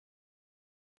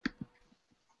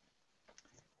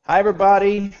Hi,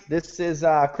 everybody. This is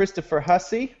Christopher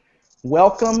Hussey.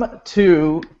 Welcome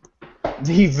to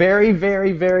the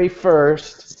very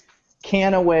first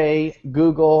Canaway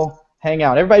Google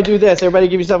Hangout. Everybody do this. Everybody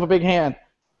give yourself a big hand.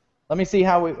 Let me see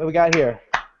how we got here.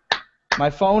 My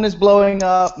phone is blowing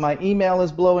up. My email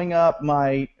is blowing up.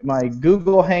 My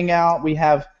Google Hangout. We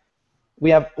have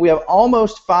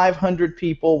almost 500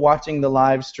 people watching the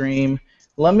live stream.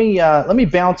 Let me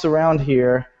bounce around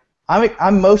here.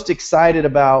 I'm most excited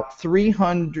about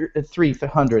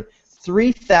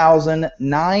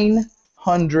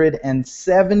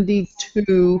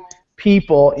 3,972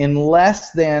 people in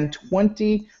less than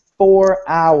 24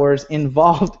 hours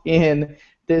involved in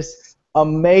this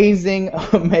amazing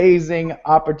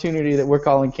opportunity that we're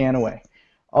calling Canaway.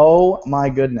 Oh my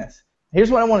goodness.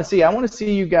 Here's what I want to see. I want to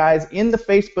see you guys in the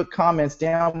Facebook comments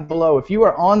down below. If you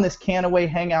are on this Canaway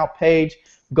Hangout page,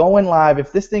 going live,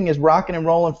 if this thing is rocking and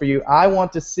rolling for you, I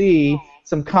want to see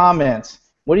some comments.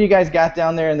 What do you guys got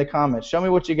down there in the comments? Show me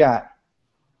what you got.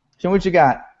 Show me what you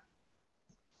got.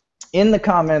 In the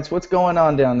comments, what's going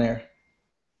on down there?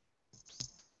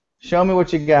 Show me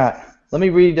what you got. Let me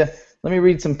read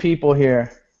some people here.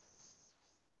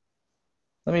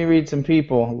 Let me read some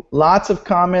people. Lots of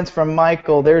comments from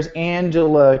Michael. There's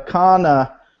Angela,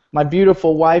 Kana, my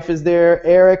beautiful wife is there,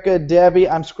 Erica, Debbie.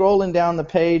 I'm scrolling down the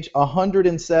page,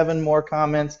 107 more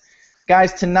comments.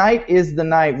 Guys, tonight is the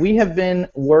night. We have been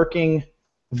working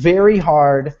very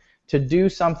hard to do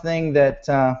something that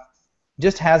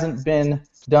just hasn't been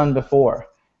done before.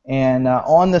 And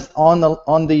on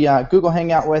the Google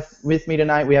Hangout with me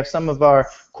tonight, we have some of our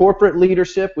corporate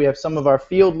leadership, we have some of our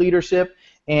field leadership,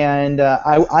 and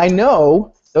I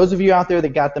know those of you out there that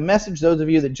got the message, those of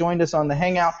you that joined us on the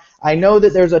Hangout, I know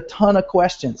that there's a ton of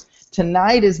questions.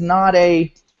 Tonight is not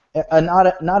an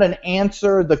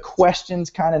answer the questions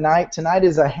kind of night. Tonight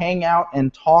is a hangout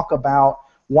and talk about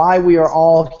why we are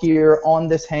all here on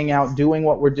this hangout doing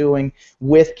what we're doing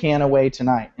with Canaway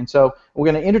tonight. And so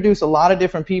we're going to introduce a lot of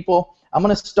different people. I'm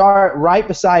going to start right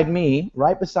beside me.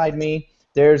 Right beside me,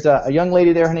 there's a young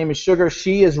lady there. Her name is Sugar.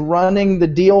 She is running the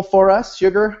deal for us.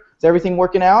 Sugar, is everything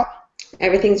working out?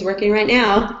 Everything's working right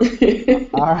now.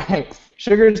 All right.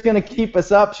 Sugar's going to keep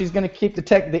us up. She's going to keep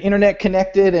the internet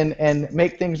connected and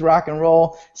make things rock and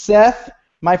roll. Seth,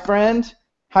 my friend,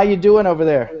 how you doing over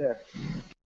there?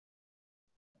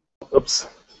 Oops.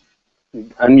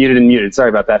 Unmuted and muted. Sorry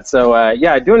about that. So,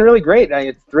 yeah, doing really great.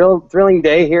 It's a thrilling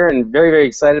day here and very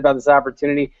excited about this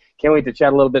opportunity. Can't wait to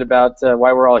chat a little bit about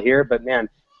why we're all here. But, man,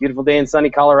 beautiful day in sunny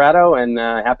Colorado and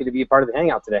happy to be a part of the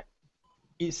Hangout today.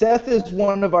 Seth is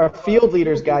one of our field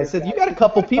leaders, guys. Seth, you got a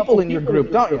couple people in your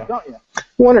group, don't you?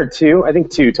 One or two. I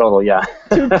think two total, yeah.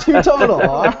 Two total.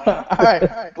 All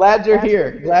right. Glad you're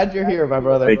here. Glad you're here, my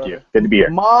brother. Thank you. Good to be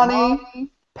here. Monty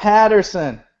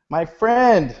Patterson, my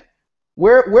friend.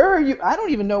 Where are you? I don't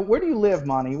even know. Where do you live,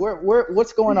 Monty?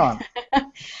 What's going on?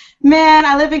 Man,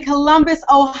 I live in Columbus,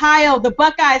 Ohio, the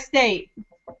Buckeye State.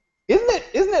 Isn't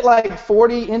it like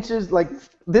 40 inches, like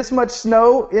this much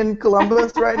snow in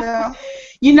Columbus right now?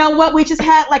 You know what? We just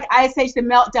had like Ice Age, the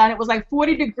meltdown. It was like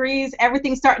 40 degrees.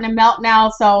 Everything's starting to melt now.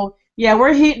 So, yeah,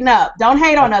 we're heating up. Don't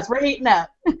hate on us. We're heating up.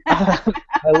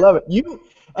 I love it.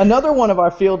 Another one of our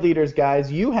field leaders,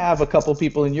 guys, you have a couple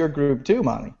people in your group too,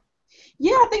 Monty.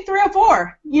 Yeah, I think 3 or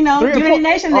 4. You know, Unity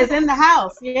Nation is in the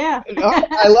house. Yeah.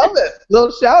 I love it.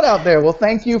 Little shout out there. Well,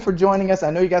 thank you for joining us.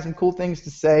 I know you got some cool things to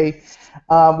say.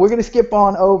 We're going to skip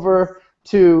on over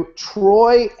to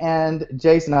Troy and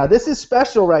Jason. Now, this is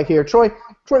special right here. Troy,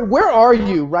 where are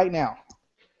you right now?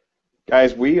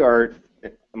 Guys, we're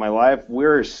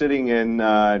sitting in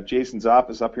Jason's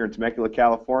office up here in Temecula,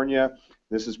 California.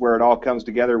 This is where it all comes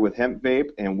together with Hemp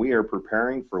Vape, and we are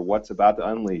preparing for what's about to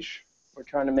unleash. We're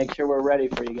trying to make sure we're ready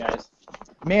for you guys.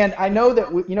 Man, I know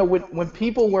that when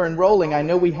people were enrolling, I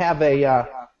know we have a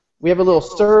little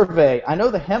survey. I know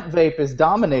the hemp vape is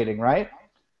dominating, right?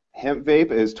 Hemp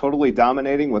vape is totally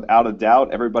dominating, without a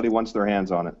doubt. Everybody wants their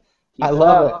hands on it. I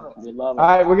love it. We love it. All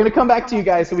right, we're going to come back to you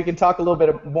guys so we can talk a little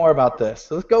bit more about this.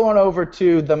 So let's go on over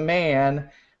to the man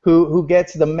who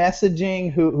gets the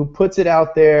messaging, who puts it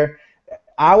out there,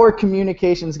 our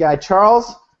communications guy.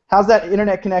 Charles, how's that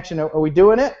internet connection? Are we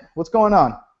doing it? What's going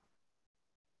on?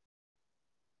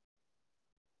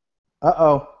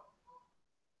 Uh-oh.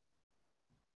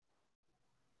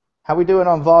 How we doing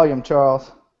on volume,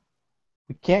 Charles?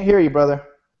 We can't hear you, brother.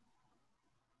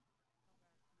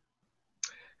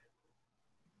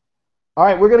 All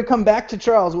right, we're going to come back to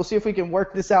Charles. We'll see if we can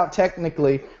work this out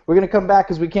technically. We're going to come back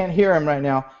because we can't hear him right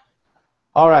now.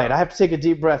 All right, I have to take a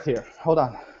deep breath here. Hold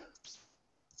on.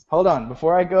 Hold on.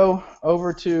 Before I go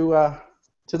over to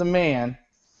the man,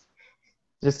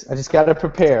 I just got to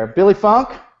prepare. Billy Funk,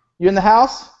 you in the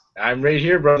house? I'm right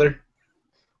here, brother.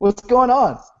 What's going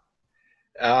on?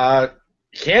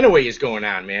 Canaway is going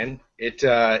on, man.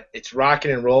 It's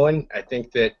rocking and rolling. I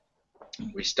think that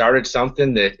we started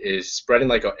something that is spreading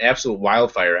like an absolute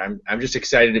wildfire. I'm just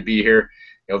excited to be here.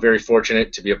 Very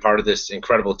fortunate to be a part of this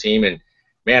incredible team, and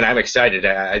man, I'm excited.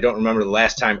 I don't remember the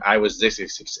last time I was this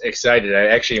excited. I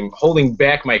actually am holding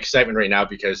back my excitement right now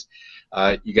because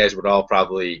you guys would all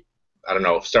probably, I don't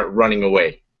know, start running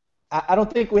away. I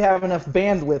don't think we have enough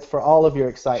bandwidth for all of your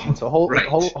excitement, so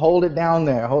hold it down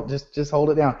there. Just hold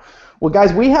it down. Well,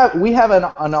 guys, we have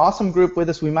an awesome group with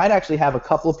us. We might actually have a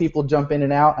couple of people jump in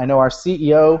and out. I know our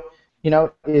CEO,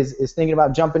 is thinking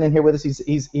about jumping in here with us.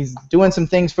 He's doing some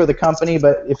things for the company,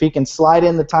 but if he can slide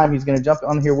in the time, he's going to jump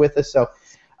on here with us. So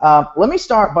let me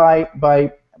start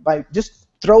by just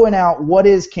throwing out what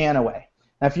is Canaway.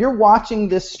 Now, if you're watching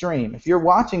this stream, if you're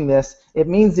watching this, it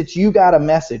means that you got a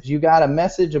message. You got a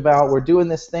message about we're doing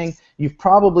this thing. You've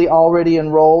probably already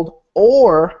enrolled,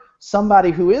 or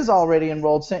somebody who is already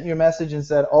enrolled sent you a message and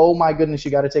said, oh my goodness, you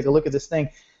got to take a look at this thing.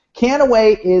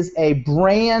 Canaway is a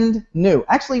brand new.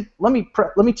 Actually, let me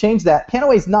change that.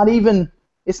 Canaway's not even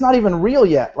real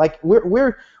yet. Like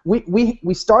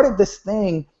we started this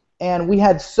thing and we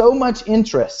had so much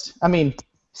interest. I mean,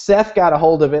 Seth got a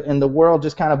hold of it and the world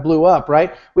just kind of blew up,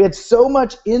 right? We had so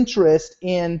much interest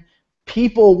in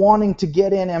people wanting to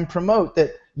get in and promote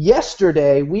that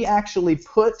yesterday we actually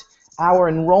put our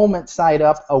enrollment site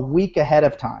up a week ahead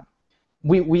of time.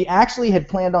 We actually had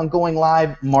planned on going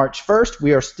live March 1st.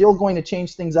 We are still going to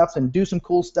change things up and do some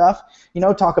cool stuff,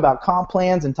 talk about comp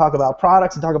plans and talk about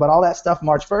products and talk about all that stuff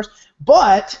March 1st.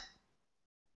 But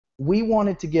we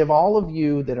wanted to give all of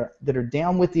you that are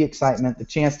down with the excitement the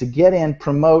chance to get in,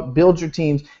 promote, build your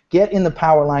teams, get in the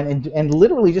power line, and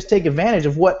literally just take advantage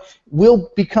of what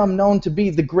will become known to be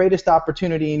the greatest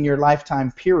opportunity in your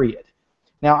lifetime, period.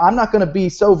 Now, I'm not going to be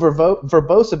so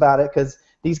verbose about it because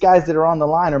these guys that are on the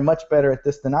line are much better at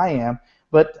this than I am.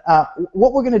 But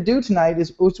what we're going to do tonight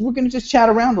is we're going to just chat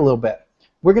around a little bit.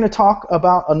 We're going to talk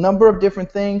about a number of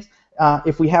different things.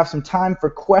 If we have some time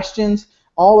for questions,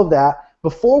 all of that.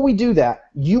 Before we do that,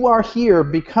 you are here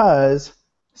because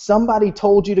somebody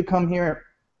told you to come here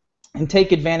and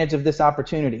take advantage of this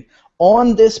opportunity.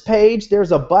 On this page,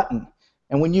 there's a button.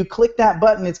 And when you click that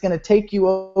button, it's going to take you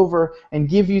over and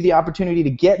give you the opportunity to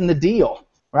get in the deal.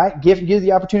 Right? Give you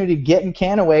the opportunity to get in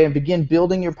Canaway and begin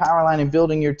building your power line and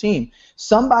building your team.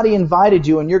 Somebody invited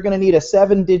you, and you're going to need a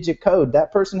 7-digit code.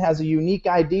 That person has a unique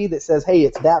ID that says, hey,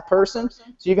 it's that person. So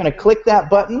you're going to click that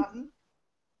button.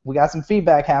 We got some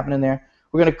feedback happening there.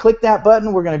 We're going to click that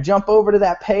button. We're going to jump over to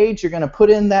that page. You're going to put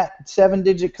in that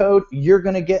 7-digit code. You're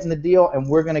going to get in the deal, and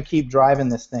we're going to keep driving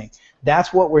this thing.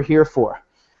 That's what we're here for.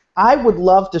 I would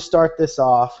love to start this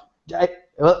off.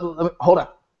 Hold on.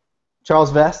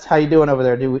 Charles Vest, how you doing over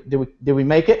there? Did we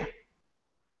make it?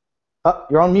 Oh,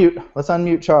 you're on mute. Let's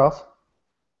unmute Charles.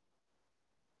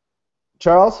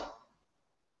 Charles?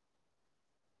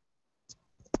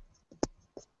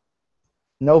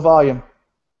 No volume.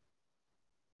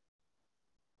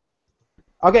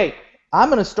 Okay, I'm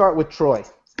going to start with Troy.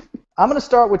 I'm going to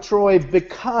start with Troy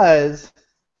because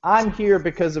I'm here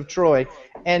because of Troy.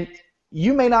 And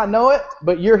you may not know it,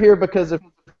 but you're here because of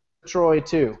Troy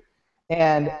too.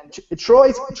 And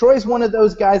Troy's one of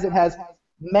those guys that has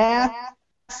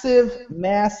massive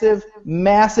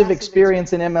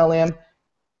experience in MLM.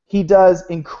 He does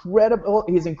incredible.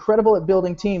 He's incredible at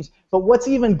building teams. But what's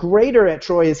even greater at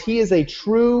Troy is he is a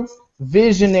true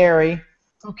visionary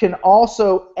who can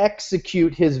also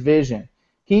execute his vision.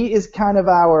 He is kind of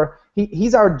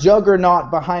he's our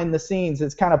juggernaut behind the scenes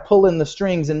that's kind of pulling the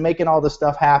strings and making all the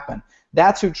stuff happen.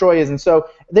 That's who Troy is. And so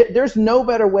there's no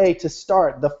better way to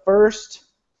start the first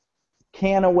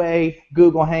Canaway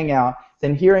Google Hangout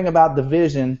than hearing about the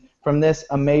vision from this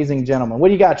amazing gentleman. What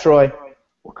do you got, Troy?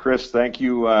 Well, Chris, thank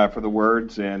you for the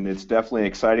words, and it's definitely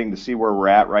exciting to see where we're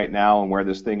at right now and where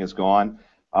this thing has gone.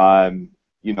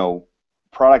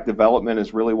 Product development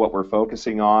is really what we're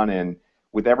focusing on, and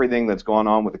with everything that's going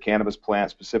on with the cannabis plant,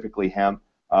 specifically hemp,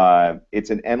 it's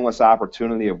an endless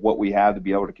opportunity of what we have to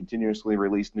be able to continuously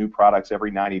release new products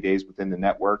every 90 days within the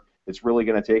network. It's really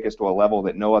going to take us to a level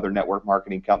that no other network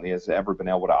marketing company has ever been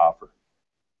able to offer.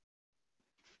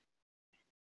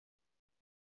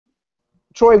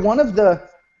 Troy, one of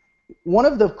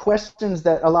the questions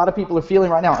that a lot of people are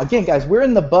feeling right now, again, guys, we're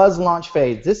in the buzz launch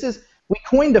phase. We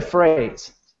coined a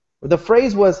phrase. The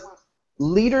phrase was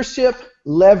leadership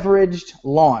leveraged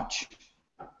launch.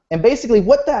 And basically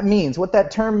what that means, what that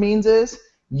term means is,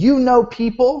 you know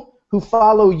people who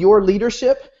follow your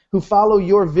leadership who follow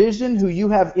your vision, who you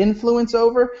have influence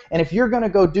over, and if you're going to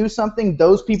go do something,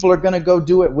 those people are going to go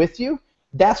do it with you.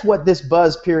 That's what this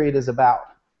buzz period is about.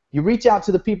 You reach out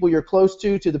to the people you're close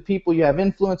to the people you have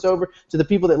influence over, to the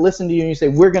people that listen to you, and you say,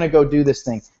 we're going to go do this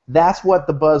thing. That's what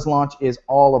the buzz launch is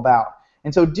all about.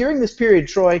 And so during this period,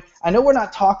 Troy, I know we're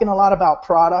not talking a lot about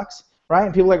products, right?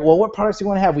 And people are like, well, what products do you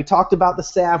want to have? We talked about the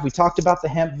salve, we talked about the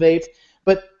hemp vape,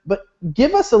 but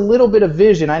give us a little bit of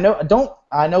vision. I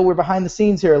know we're behind the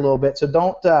scenes here a little bit, so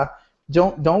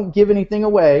don't give anything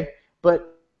away.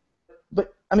 But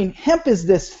I mean, hemp is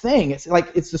this thing. It's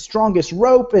like it's the strongest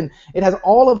rope, and it has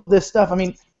all of this stuff. I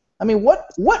mean,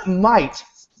 what might,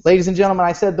 ladies and gentlemen,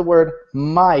 I said the word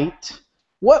might.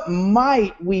 What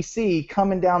might we see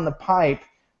coming down the pipe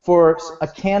for a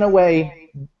Canaway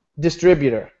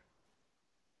distributor?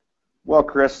 Well,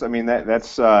 Chris, I mean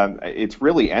that's it's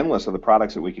really endless of the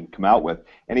products that we can come out with.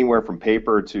 Anywhere from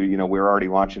paper to, we're already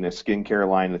launching a skincare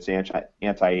line that's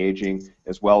anti-aging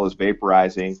as well as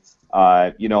vaporizing.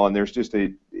 And there's just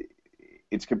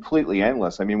it's completely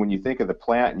endless. I mean, when you think of the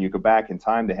plant and you go back in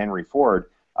time to Henry Ford,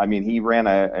 I mean, he ran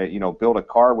built a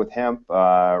car with hemp,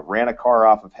 ran a car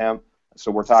off of hemp.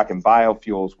 So we're talking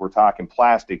biofuels, we're talking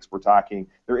plastics,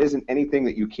 there isn't anything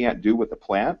that you can't do with the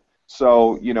plant.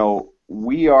 So,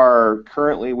 we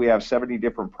have 70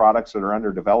 different products that are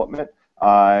under development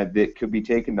that could be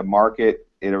taken to market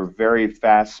at a very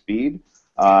fast speed.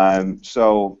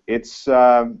 So it's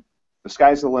the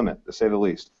sky's the limit, to say the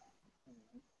least.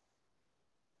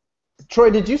 Troy,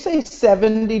 did you say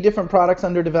 70 different products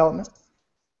under development?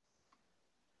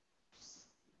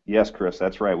 Yes, Chris,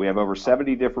 that's right. We have over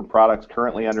 70 different products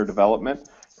currently under development,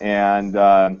 and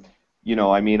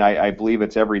I believe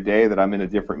it's every day that I'm in a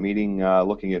different meeting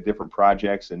looking at different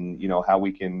projects and, how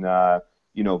we can,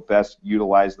 best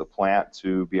utilize the plant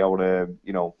to be able to,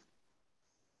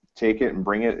 take it and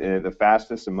bring it the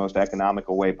fastest and most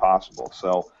economical way possible.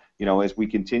 So, as we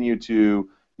continue to,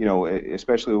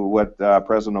 especially with what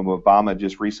President Obama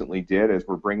just recently did, as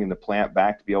we're bringing the plant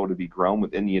back to be able to be grown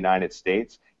within the United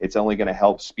States, it's only going to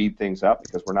help speed things up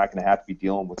because we're not going to have to be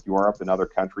dealing with Europe and other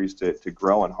countries to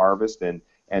grow and harvest and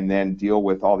then deal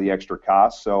with all the extra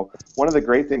costs. So one of the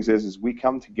great things is we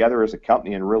come together as a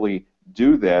company and really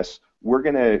do this. We're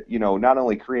going to, not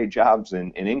only create jobs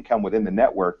and income within the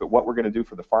network, but what we're going to do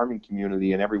for the farming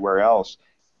community and everywhere else,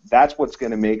 that's what's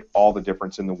going to make all the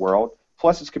difference in the world.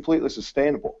 Plus, it's completely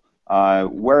sustainable.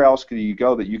 Where else could you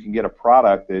go that you can get a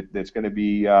product that's going to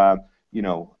be,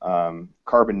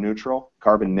 carbon neutral,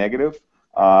 carbon negative,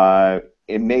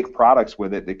 and make products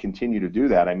with it that continue to do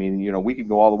that? I mean, we could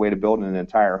go all the way to building an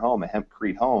entire home, a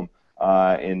hempcrete home,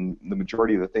 and the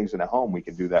majority of the things in a home we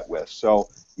can do that with. So,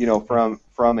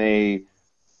 from a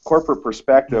corporate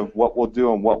perspective, what we'll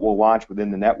do and what we'll launch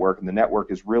within the network, and the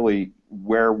network is really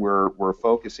where we're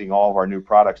focusing all of our new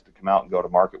products to come out and go to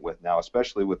market with now,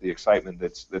 especially with the excitement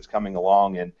that's coming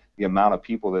along and the amount of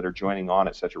people that are joining on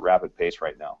at such a rapid pace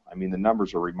right now. I mean, the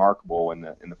numbers are remarkable in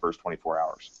the first 24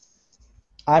 hours.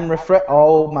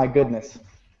 Oh my goodness.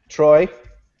 Troy,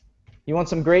 you want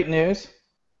some great news?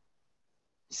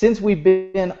 Since we've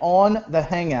been on the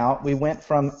Hangout, we went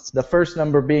from the first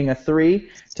number being a 3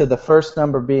 to the first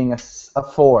number being a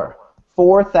 4.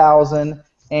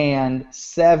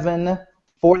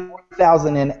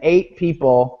 4,008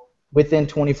 people within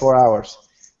 24 hours.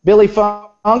 Billy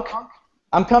Funk,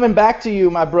 I'm coming back to you,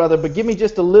 my brother, but give me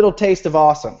just a little taste of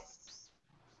awesome.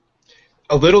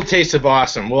 A little taste of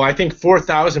awesome. Well, I think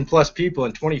 4,000 plus people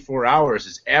in 24 hours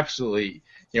is absolutely,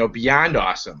 beyond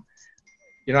awesome.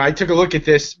 I took a look at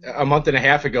this a month and a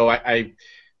half ago. I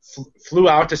flew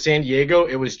out to San Diego.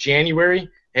 It was January.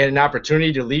 I had an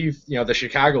opportunity to leave, the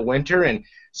Chicago winter, and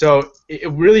so it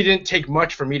really didn't take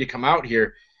much for me to come out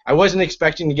here. I wasn't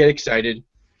expecting to get excited.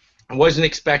 I wasn't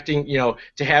expecting,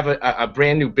 to have a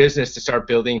brand new business to start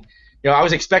building. I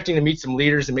was expecting to meet some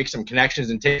leaders and make some connections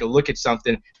and take a look at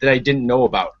something that I didn't know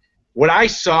about. What I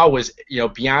saw was,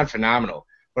 beyond phenomenal.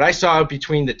 What I saw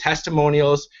between the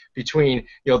testimonials, between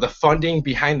the funding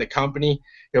behind the company,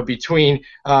 between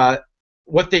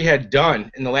what they had done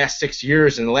in the last 6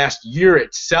 years and the last year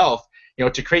itself,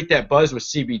 to create that buzz with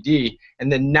CBD,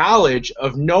 and the knowledge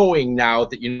of knowing now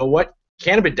that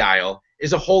cannabidiol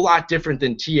is a whole lot different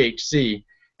than THC,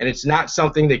 and it's not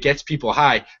something that gets people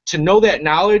high. To know that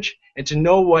knowledge and to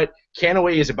know what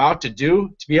Canaway is about to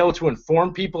do, to be able to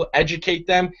inform people, educate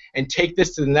them, and take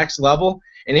this to the next level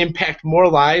and impact more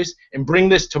lives and bring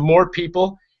this to more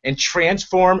people and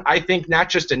transform, I think, not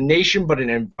just a nation but an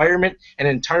environment, an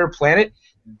entire planet,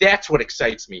 that's what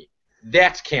excites me.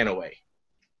 That's Canaway.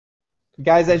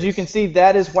 Guys, as you can see,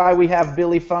 that is why we have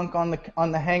Billy Funk on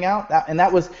the Hangout, and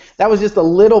that was just a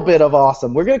little bit of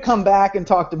awesome. We're gonna come back and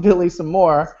talk to Billy some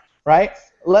more, right?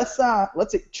 Let's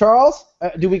see, Charles,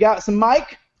 do we got some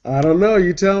mic? I don't know.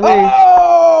 You tell me.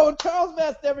 Oh, Charles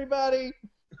Best, everybody.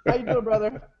 How you doing,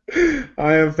 brother?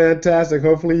 I am fantastic.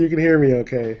 Hopefully you can hear me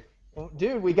okay.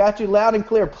 Dude, we got you loud and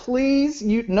clear. Please,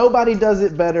 nobody does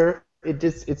it better.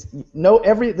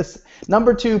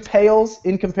 Number 2 pales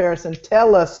in comparison.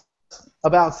 Tell us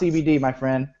about CBD, my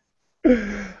friend.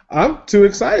 I'm too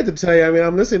excited to tell you. I mean,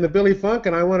 I'm listening to Billy Funk,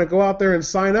 and I want to go out there and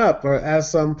sign up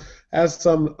as some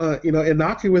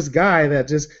innocuous guy that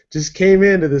just came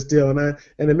into this deal, and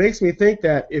it makes me think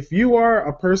that if you are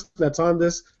a person that's on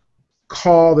this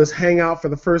call, this hangout for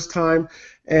the first time,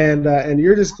 and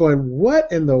you're just going,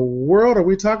 what in the world are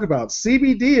we talking about?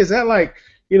 CBD, is that like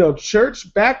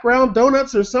church background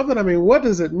donuts or something? I mean, what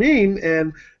does it mean?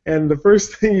 And the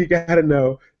first thing you got to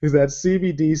know is that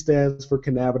CBD stands for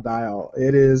cannabidiol.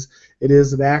 It is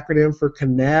an acronym for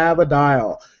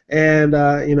cannabidiol. And,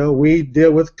 we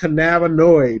deal with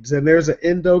cannabinoids, and there's an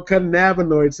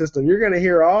endocannabinoid system. You're going to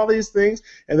hear all these things,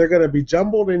 and they're going to be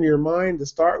jumbled in your mind to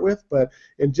start with, but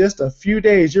in just a few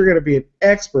days, you're going to be an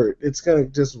expert. It's going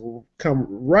to just come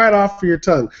right off of your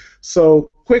tongue. So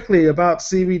quickly about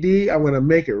CBD, I'm going to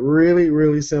make it really,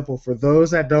 really simple for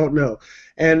those that don't know.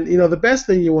 And, the best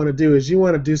thing you want to do is you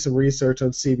want to do some research on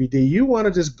CBD. You want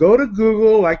to just go to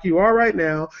Google like you are right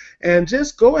now and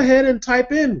just go ahead and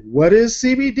type in, what is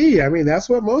CBD? I mean, that's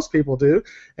what most people do.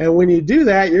 And when you do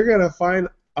that, you're going to find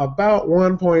about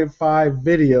 1.5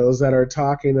 videos that are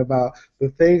talking about the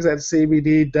things that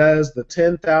CBD does, the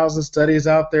 10,000 studies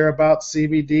out there about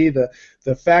CBD,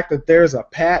 the fact that there's a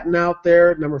patent out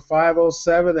there, number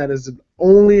 507, that is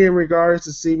only in regards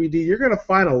to CBD. You're going to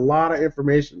find a lot of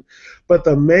information. But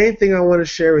the main thing I want to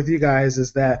share with you guys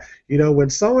is that, when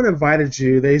someone invited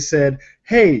you, they said,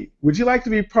 hey, would you like to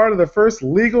be part of the first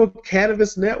legal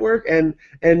cannabis network? And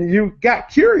you got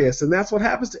curious, and that's what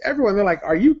happens to everyone. They're like,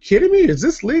 are you kidding me? Is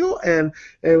this legal? And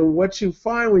what you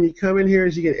find when you come in here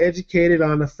is you get educated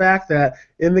on the fact that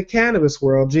in the cannabis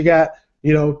world, you got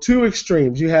two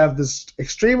extremes. You have this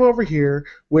extreme over here,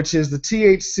 which is the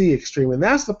THC extreme, and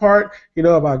that's the part,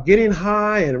 about getting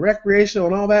high and recreational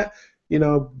and all that.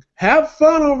 Have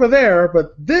fun over there,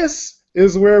 but this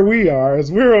is where we are,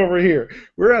 as we're over here.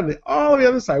 We're on all the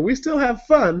other side. We still have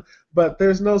fun, but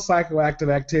there's no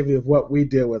psychoactive activity of what we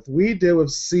deal with. We deal with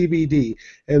CBD,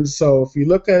 and so if you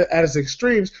look at it as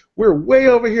extremes, we're way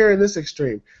over here in this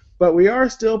extreme. But we are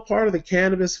still part of the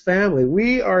cannabis family.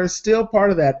 We are still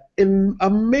part of that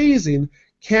amazing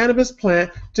cannabis plant.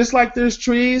 Just like there's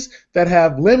trees that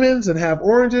have lemons and have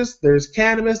oranges, there's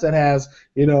cannabis that has,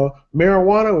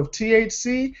 marijuana with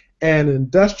THC and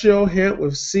industrial hemp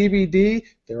with CBD.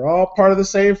 They're all part of the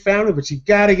same family, but you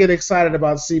got to get excited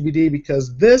about CBD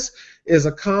because this is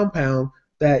a compound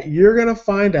that you're going to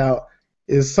find out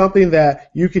is something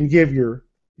that you can give your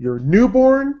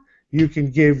newborn, you can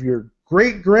give your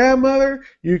great-grandmother,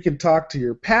 you can talk to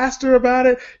your pastor about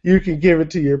it, you can give it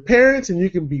to your parents, and you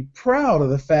can be proud of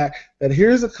the fact that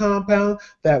here's a compound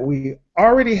that we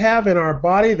already have in our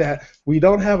body that we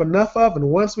don't have enough of, and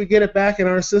once we get it back in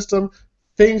our system,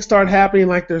 things start happening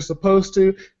like they're supposed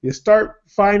to. You start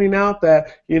finding out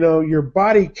that, your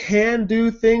body can do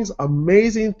things,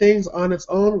 amazing things on its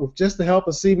own with just the help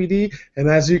of CBD, and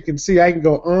as you can see, I can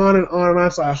go on and on and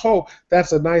on, so I hope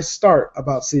that's a nice start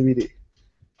about CBD.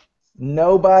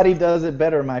 Nobody does it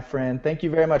better, my friend. Thank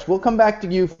you very much. We'll come back to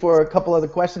you for a couple other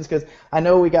questions because I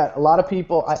know we got a lot of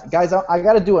people. Guys, I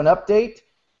got to do an update.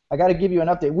 I got to give you an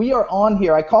update. We are on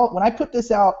here. When I put this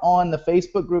out on the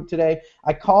Facebook group today,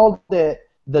 I called it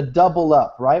the Double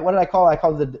Up, right? What did I call it? I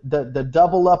called it the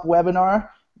Double Up webinar.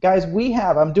 Guys,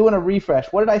 I'm doing a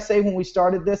refresh. What did I say when we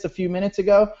started this a few minutes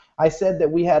ago? I said that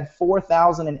we had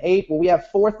 4,008. Well, we have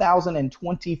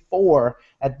 4,024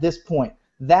 at this point.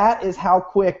 That is how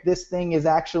quick this thing is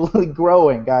actually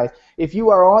growing, guys. If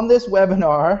you are on this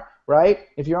webinar, right?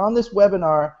 If you're on this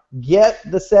webinar, get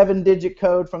the 7-digit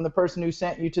code from the person who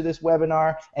sent you to this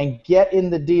webinar and get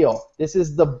in the deal. This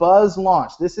is the buzz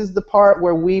launch. This is the part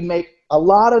where we make a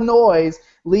lot of noise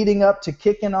leading up to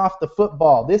kicking off the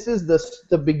football. This is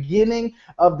the beginning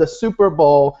of the Super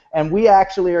Bowl, and we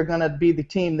actually are going to be the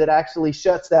team that actually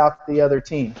shuts out the other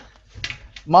team.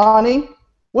 Monty,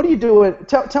 what are you doing?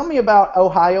 Tell me about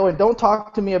Ohio, and don't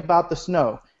talk to me about the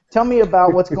snow. Tell me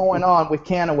about what's going on with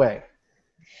Canaway.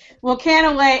 Well,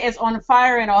 Canaway is on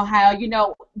fire in Ohio.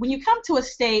 When you come to a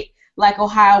state like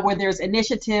Ohio, where there's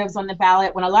initiatives on the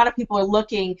ballot, when a lot of people are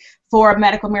looking for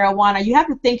medical marijuana, you have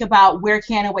to think about where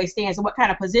Canaway stands and what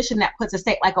kind of position that puts a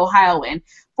state like Ohio in.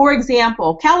 For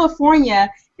example, California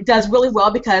does really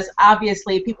well because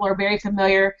obviously people are very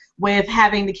familiar with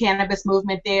having the cannabis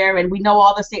movement there, and we know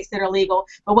all the states that are legal.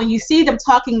 But when you see them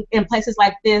talking in places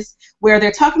like this where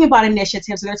they're talking about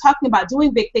initiatives and they're talking about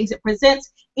doing big things, it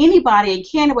presents anybody in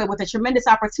Canaway with a tremendous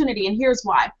opportunity, and here's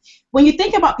why. When you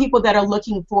think about people that are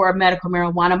looking for medical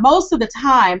marijuana, most of the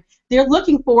time they're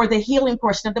looking for the healing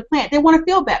portion of the plant. They want to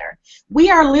feel better. We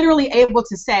are literally able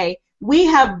to say we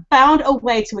have found a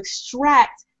way to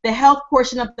extract the health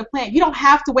portion of the plant. You don't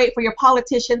have to wait for your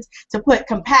politicians to put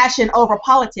compassion over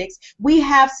politics. We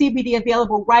have CBD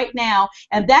available right now,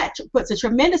 and that puts a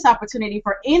tremendous opportunity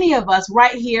for any of us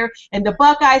right here in the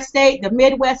Buckeye State, the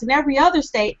Midwest, and every other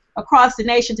state across the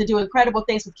nation to do incredible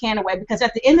things with Canaway. Because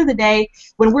at the end of the day,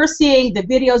 when we're seeing the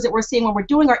videos that we're seeing, when we're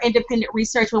doing our independent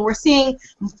research, when we're seeing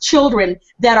children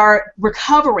that are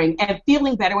recovering and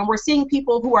feeling better, when we're seeing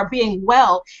people who are being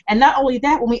well, and not only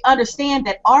that, when we understand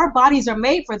that our bodies are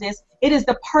made for this, it is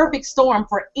the perfect storm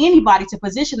for anybody to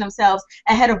position themselves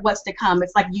ahead of what's to come.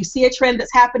 It's like you see a trend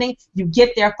that's happening, you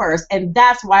get there first, and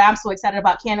that's why I'm so excited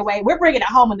about Canaway. We're bringing it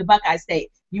home in the Buckeye State.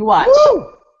 You watch.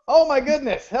 Woo! Oh my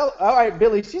goodness! Hell, all right,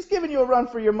 Billy, she's giving you a run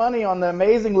for your money on the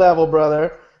amazing level,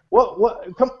 brother.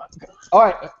 What? Come. All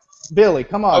right, Billy,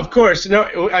 come on. Of course,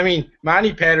 no. I mean,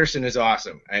 Monty Patterson is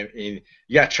awesome. I mean,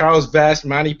 you got Charles Best,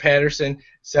 Monty Patterson,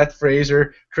 Seth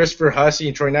Fraser, Christopher Hussey,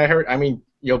 and Troy Neihart. I mean,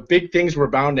 big things were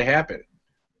bound to happen.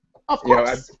 Of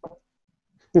course.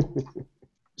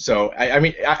 So I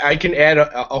mean, I can add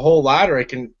a whole lot, or I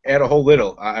can add a whole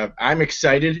little. I'm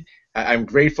excited. I'm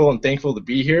grateful and thankful to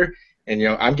be here. And,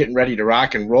 I'm getting ready to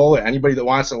rock and roll. Anybody that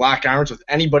wants to lock arms with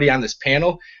anybody on this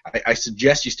panel, I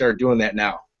suggest you start doing that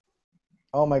now.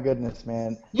 Oh, my goodness,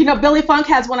 man. Billy Funk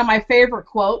has one of my favorite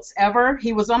quotes ever.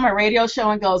 He was on my radio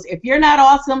show and goes, if you're not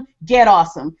awesome, get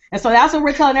awesome. And so that's what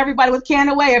we're telling everybody with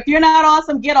Canaway. If you're not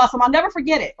awesome, get awesome. I'll never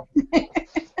forget it.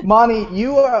 Monty,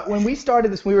 when we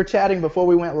started this, we were chatting before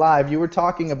we went live. You were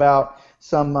talking about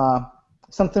some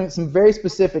very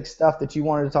specific stuff that you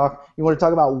wanted to talk. You want to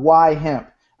talk about why hemp.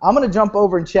 I'm going to jump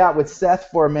over and chat with Seth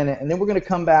for a minute, and then we're going to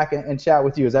come back and chat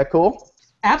with you. Is that cool?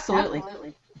 Absolutely.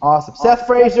 Awesome. Seth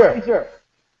Fraser.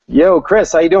 Yo,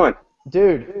 Chris, how you doing?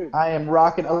 Dude, I am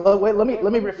rocking. Wait, let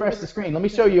me refresh the screen. Let me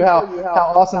show you how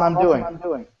awesome I'm doing.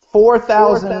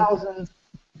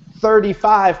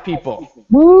 4,035 people.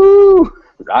 Woo!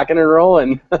 Rocking and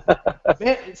rolling.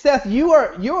 Man, Seth,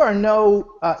 you're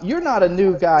not a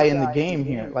new guy in the game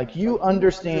here. Like, you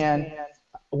understand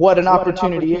what an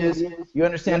opportunity is. You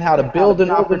understand how to build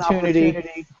an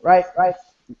opportunity, right?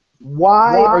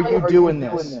 Why are you doing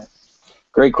this?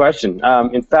 Great question.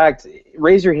 In fact,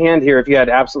 raise your hand here if you had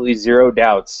absolutely zero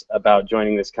doubts about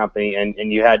joining this company and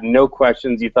you had no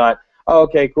questions. You thought, oh,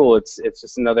 okay, cool. It's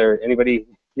just anybody?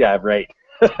 Yeah, right.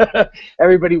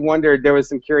 Everybody wondered. There was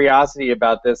some curiosity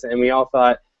about this, and we all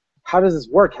thought, how does this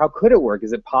work? How could it work?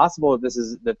 Is it possible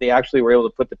that they actually were able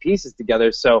to put the pieces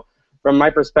together? So from my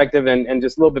perspective, and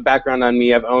just a little bit background on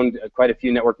me, I've owned quite a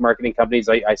few network marketing companies.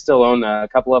 I still own a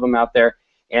couple of them out there.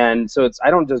 And so I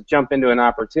don't just jump into an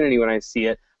opportunity when I see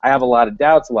it. I have a lot of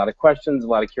doubts, a lot of questions, a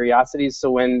lot of curiosities.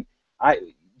 So when I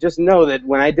just know that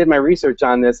when I did my research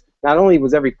on this, not only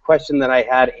was every question that I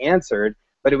had answered,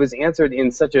 but it was answered in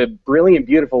such a brilliant,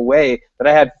 beautiful way that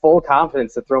I had full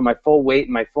confidence to throw my full weight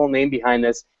and my full name behind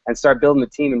this and start building the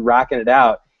team and rocking it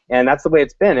out. And that's the way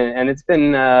it's been. And it's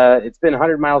been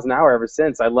 100 miles an hour ever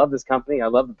since. I love this company. I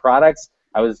love the products.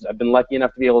 I've been lucky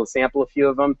enough to be able to sample a few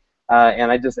of them.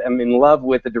 And I just am in love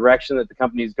with the direction that the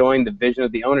company is going, the vision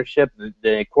of the ownership,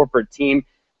 the corporate team,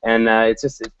 and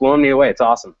it's blown me away. It's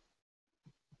awesome.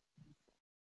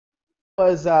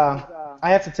 I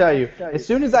have to tell you, as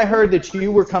soon as I heard that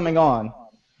you were coming on,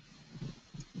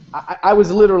 I was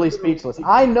literally speechless.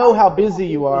 I know how busy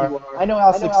you are. I know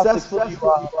how successful you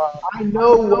are. I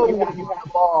know what you're going to do on the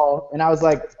ball. And I was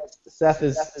like, Seth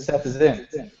is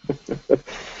in.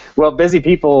 Well, busy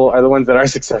people are the ones that are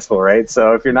successful, right?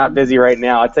 So if you're not busy right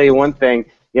now, I'll tell you one thing.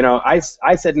 I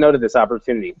said no to this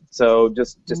opportunity. So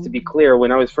just to be clear,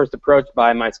 when I was first approached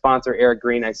by my sponsor, Eric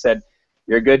Green, I said,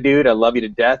 you're a good dude. I love you to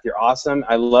death. You're awesome.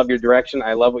 I love your direction.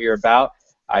 I love what you're about.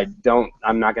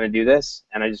 I'm not going to do this,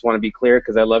 and I just want to be clear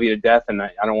because I love you to death, and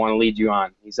I don't want to lead you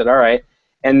on. He said, all right.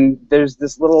 And there's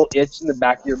this little itch in the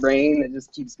back of your brain that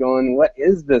just keeps going, what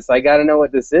is this? I got to know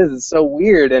what this is. It's so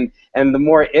weird. And the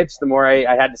more it itched, the more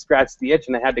I had to scratch the itch,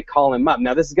 and I had to call him up.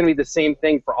 Now, this is going to be the same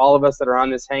thing for all of us that are on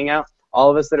this Hangout, all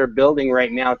of us that are building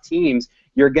right now teams.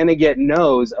 You're going to get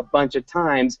no's a bunch of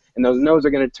times, and those no's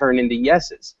are going to turn into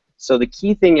yeses. So the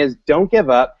key thing is don't give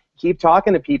up. Keep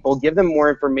talking to people. Give them more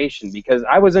information, because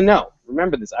I was a no.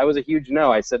 Remember this. I was a huge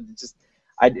no. I said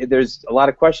there's a lot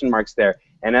of question marks there.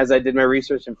 And as I did my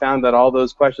research and found that all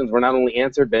those questions were not only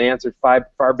answered, but answered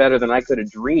far better than I could have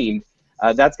dreamed,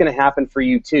 that's going to happen for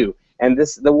you too. And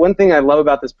the one thing I love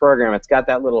about this program, it's got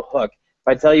that little hook. If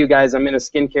I tell you guys I'm in a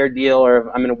skincare deal or if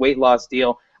I'm in a weight loss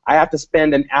deal, I have to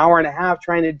spend an hour and a half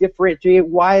trying to differentiate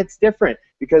why it's different,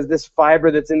 because this fiber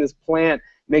that's in this plant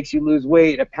makes you lose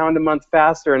weight a pound a month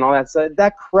faster and all that. So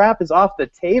that crap is off the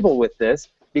table with this,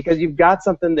 because you've got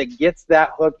something that gets that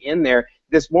hook in there.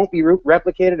 This won't be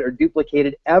replicated or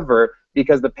duplicated ever,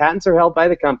 because the patents are held by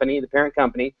the company, the parent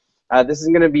company. This is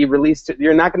going to be released.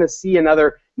 You're not going to see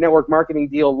another network marketing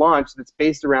deal launch that's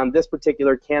based around this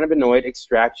particular cannabinoid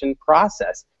extraction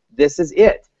process. This is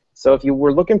it. So if you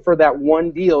were looking for that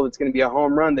one deal that's going to be a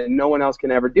home run that no one else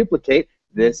can ever duplicate,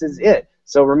 this is it.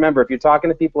 So remember, if you're talking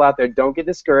to people out there, don't get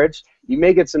discouraged. You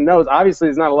may get some no's. Obviously,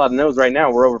 there's not a lot of no's right now.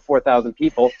 We're over 4,000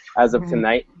 people as of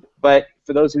tonight. But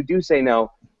for those who do say no,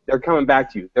 they're coming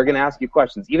back to you. They're going to ask you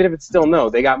questions. Even if it's still no,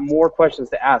 they got more questions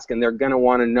to ask, and they're going to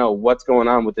want to know what's going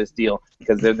on with this deal,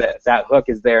 because that hook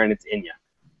is there and it's in you.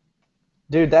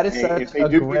 Dude, that is such a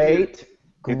great.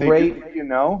 If they do let you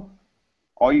know,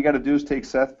 all you got to do is take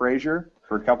Seth Frazier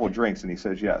for a couple of drinks, and he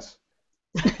says yes.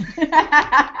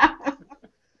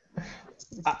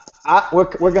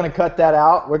 We're going to cut that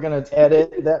out. We're going to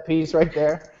edit that piece right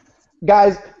there.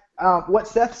 Guys, what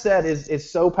Seth said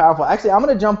is so powerful. Actually, I'm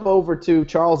going to jump over to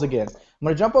Charles again.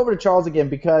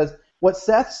 Because what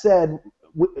Seth said,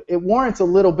 it warrants a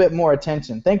little bit more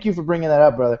attention. Thank you for bringing that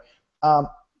up, brother.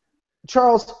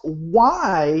 Charles,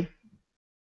 why?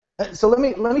 So let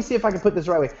me see if I can put this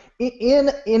the right way. In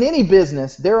any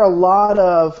business, there are a lot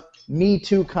of Me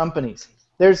Too companies.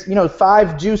 There's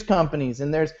 5 juice companies,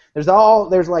 and there's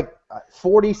like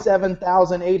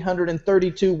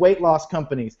 47,832 weight loss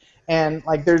companies, and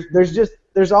like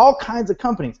there's all kinds of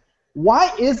companies. Why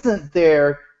isn't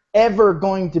there ever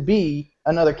going to be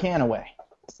another Canaway?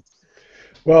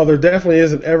 Well, there definitely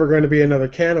isn't ever going to be another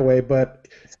Canaway, but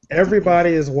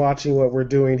everybody is watching what we're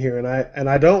doing here, and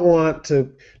I don't want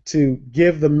to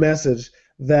give the message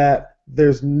that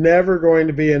there's never going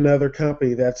to be another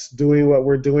company that's doing what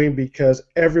we're doing, because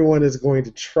everyone is going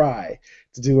to try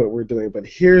to do what we're doing. But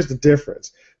here's the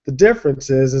difference. The difference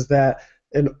is that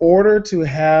in order to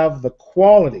have the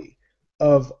quality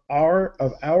of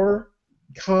our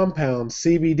compound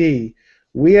CBD,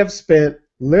 we have spent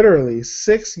literally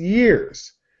 6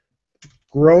 years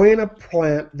growing a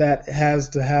plant that has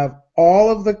to have all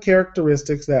of the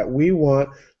characteristics that we want,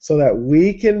 so that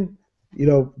we can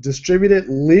distribute it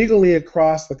legally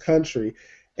across the country.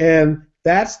 And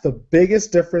that's the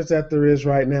biggest difference that there is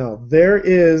right now. There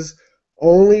is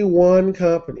only one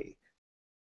company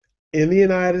in the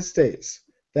United States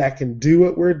that can do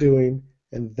what we're doing,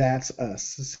 and that's us.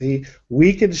 See,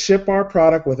 we can ship our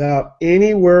product without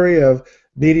any worry of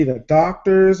needing a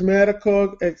doctor's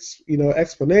medical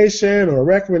explanation or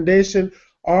recommendation.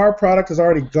 Our product has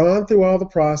already gone through all the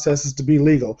processes to be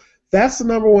legal. That's the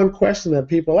number one question that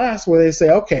people ask, where they say,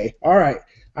 okay, all right,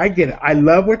 I get it. I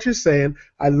love what you're saying.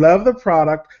 I love the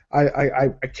product. I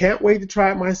can't wait to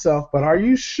try it myself, but are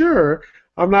you sure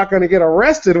I'm not going to get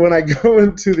arrested when I go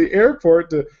into the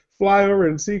airport to fly over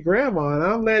and see Grandma? And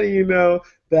I'm letting you know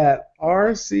that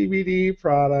our CBD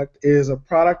product is a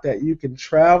product that you can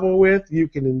travel with, you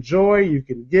can enjoy, you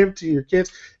can give to your kids,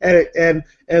 and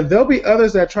there'll be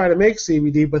others that try to make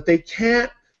CBD, but they can't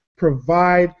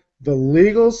provide the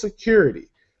legal security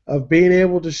of being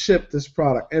able to ship this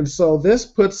product. And so this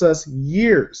puts us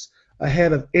years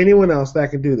ahead of anyone else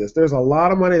that can do this. There's a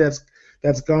lot of money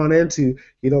that's gone into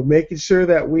making sure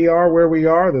that we are where we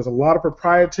are. There's a lot of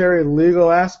proprietary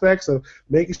legal aspects of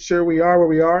making sure we are where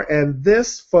we are. And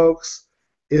this, folks,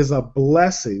 is a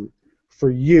blessing for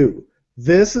you.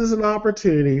 This is an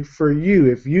opportunity for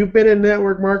you. If you've been in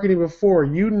network marketing before,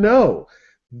 you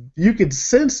can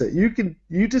sense it. You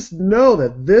just know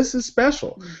that this is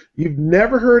special. You've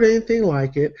never heard anything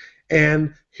like it,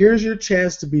 and here's your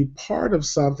chance to be part of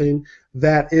something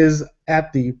that is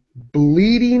at the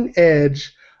bleeding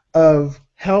edge of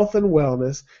health and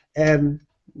wellness, and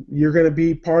you're going to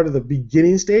be part of the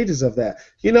beginning stages of that.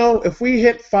 If we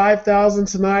hit 5,000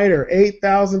 tonight or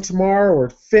 8,000 tomorrow or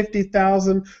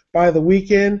 50,000 by the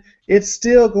weekend, it's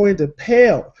still going to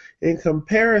pale in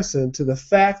comparison to the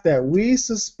fact that we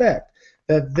suspect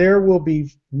that there will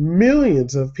be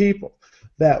millions of people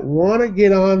that want to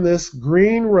get on this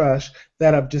green rush,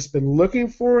 that have just been looking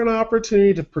for an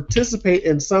opportunity to participate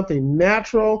in something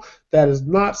natural, that is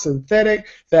not synthetic,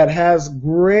 that has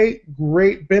great,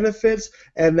 great benefits,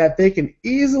 and that they can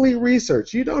easily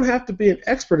research. You don't have to be an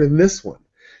expert in this one.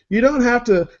 You don't have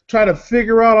to try to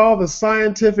figure out all the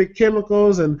scientific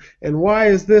chemicals and why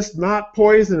is this not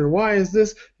poison and why is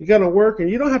this going to work, and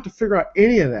you don't have to figure out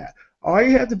any of that. All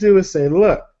you have to do is say,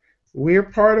 look, we're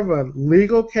part of a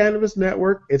legal cannabis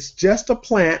network. It's just a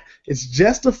plant. It's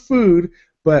just a food.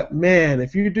 But, man,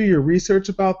 if you do your research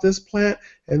about this plant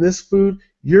and this food,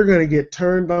 you're going to get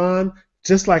turned on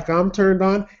just like I'm turned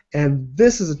on. And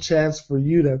this is a chance for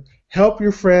you to help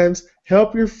your friends,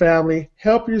 help your family,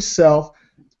 help yourself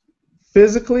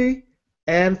physically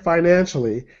and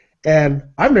financially. And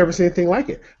I've never seen anything like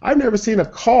it. I've never seen a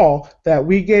call that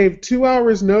we gave 2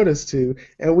 hours notice to,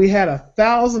 and we had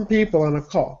 1,000 people on a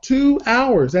call. 2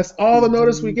 hours. That's all the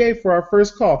notice we gave for our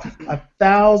first call.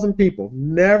 1,000 people.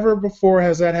 Never before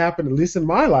has that happened, at least in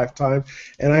my lifetime,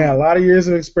 and I had a lot of years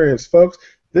of experience. Folks,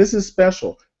 this is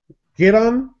special. Get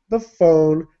on the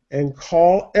phone and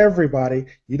call everybody.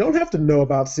 You don't have to know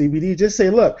about CBD. Just say,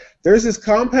 look, there's this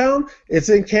compound. It's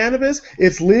in cannabis.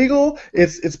 It's legal.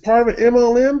 It's part of an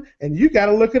MLM, and you got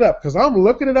to look it up, because I'm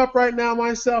looking it up right now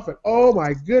myself, and oh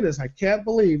my goodness, I can't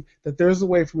believe that there's a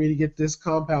way for me to get this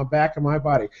compound back in my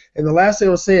body. And the last thing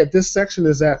I'll say at this section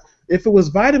is that if it was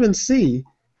vitamin C,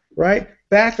 right,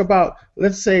 back about,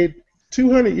 let's say,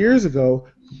 200 years ago,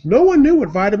 no one knew what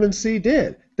vitamin C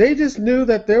did. They just knew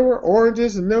that there were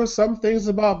oranges and there were some things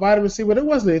about vitamin C, but it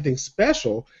wasn't anything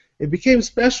special. It became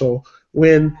special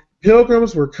when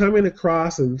pilgrims were coming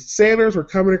across and sailors were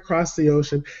coming across the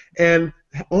ocean, and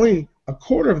only a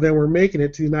quarter of them were making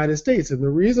it to the United States. And the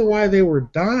reason why they were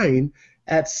dying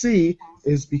at sea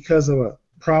is because of a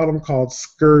problem called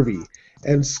scurvy.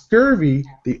 And scurvy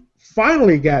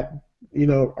finally got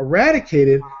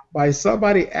eradicated by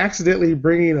somebody accidentally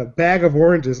bringing a bag of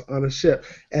oranges on a ship,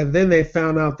 and then they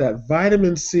found out that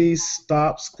vitamin C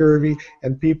stopped scurvy,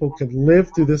 and people could live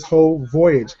through this whole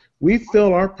voyage. We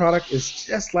feel our product is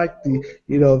just like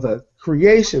the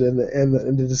creation and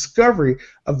the discovery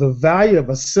of the value of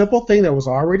a simple thing that was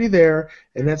already there,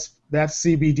 and that's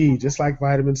CBD, just like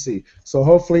vitamin C. So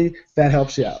hopefully that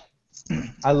helps you out.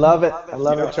 I love it. I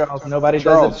love it, Charles. Nobody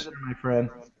does it better, my friend.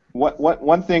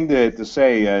 One thing to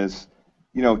say is,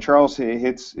 Charles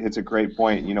hits a great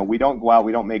point. We don't go out,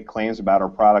 we don't make claims about our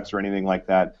products or anything like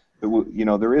that. But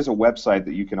there is a website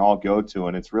that you can all go to,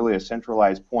 and it's really a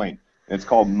centralized point. And it's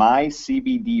called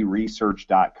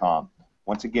mycbdresearch.com.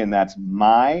 Once again, that's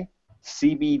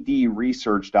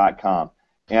mycbdresearch.com.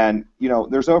 And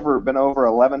there's been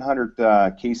over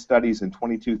 1,100 case studies and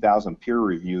 22,000 peer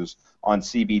reviews on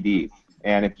CBD.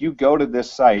 And if you go to this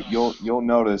site, you'll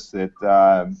notice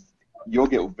that you'll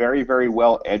get very, very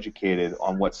well educated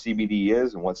on what CBD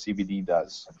is and what CBD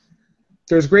does.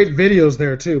 There's great videos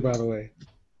there too, by the way.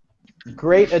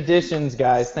 Great additions,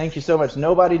 guys. Thank you so much.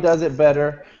 Nobody does it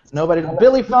better.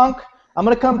 Billy Funk, I'm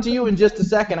going to come to you in just a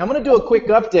second. I'm going to do a quick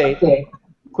update.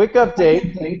 We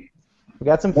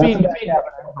got some feedback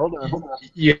happening. Hold on.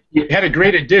 You had a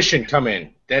great addition come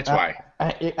in. That's why.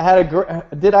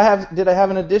 Did I have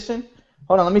an addition?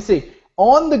 Hold on, let me see.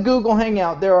 On the Google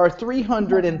Hangout, there are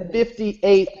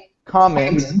 358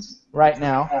 comments right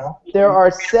now. There are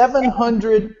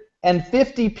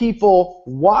 750 people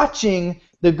watching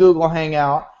the Google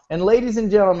Hangout. And ladies and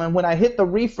gentlemen, when I hit the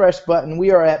refresh button,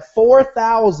 we are at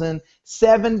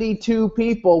 4,072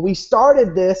 people. We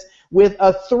started this with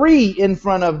a 3 in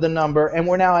front of the number, and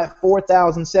we're now at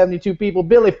 4,072 people.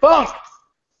 Billy Funk!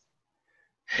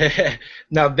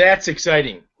 Now that's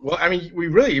exciting. Well, I mean,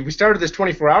 we started this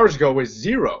 24 hours ago with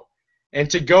 0, and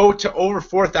to go to over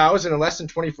 4,000 in less than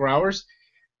 24 hours,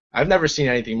 I've never seen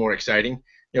anything more exciting.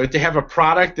 To have a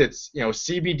product that's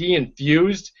CBD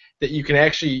infused that you can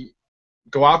actually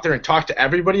go out there and talk to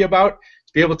everybody about,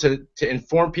 to be able to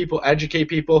inform people, educate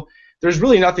people. There's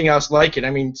really nothing else like it. I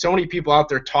mean, so many people out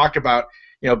there talk about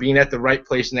being at the right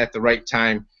place and at the right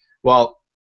time. Well,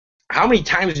 how many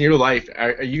times in your life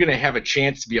are you going to have a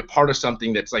chance to be a part of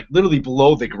something that's like literally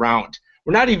below the ground?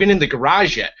 We're not even in the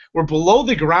garage yet. We're below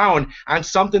the ground on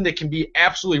something that can be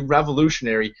absolutely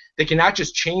revolutionary, that can not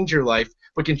just change your life,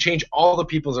 but can change all the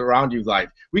people's around your life.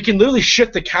 We can literally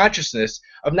shift the consciousness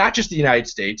of not just the United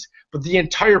States, but the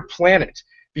entire planet.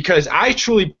 Because I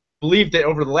truly believe that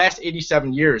over the last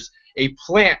 87 years, a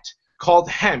plant called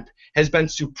hemp has been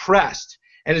suppressed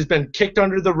and has been kicked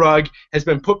under the rug, has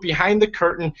been put behind the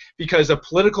curtain because of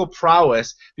political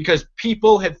prowess, because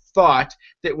people had thought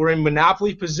that we're in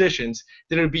monopoly positions,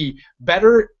 that it would be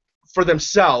better for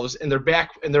themselves in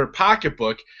their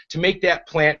pocketbook to make that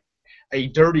plant a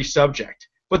dirty subject.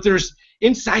 But there's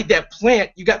inside that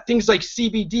plant, you got things like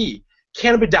CBD,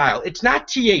 cannabidiol. It's not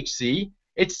THC,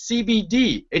 it's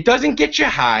CBD. It doesn't get you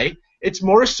high. It's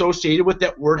more associated with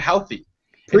that word healthy.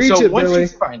 Preach it, Billy.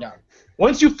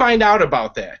 Once you find out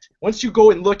about that, once you go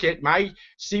and look at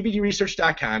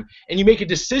mycbdresearch.com and you make a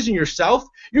decision yourself,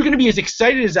 you're going to be as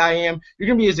excited as I am. You're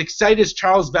going to be as excited as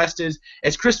Charles Vest is,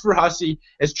 as Christopher Hussey,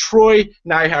 as Troy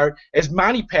Neihart, as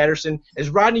Monty Patterson, as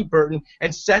Rodney Burton,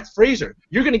 and Seth Fraser.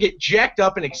 You're going to get jacked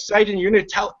up and excited, and you're going to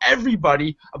tell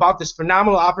everybody about this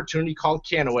phenomenal opportunity called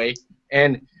Canaway.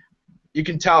 And you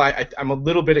can tell I'm a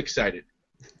little bit excited.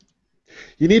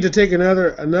 You need to take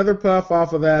another puff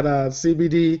off of that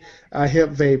CBD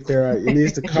hemp vape there. It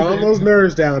needs to calm those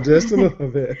nerves down just a little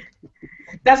bit.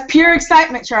 That's pure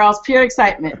excitement, Charles. Pure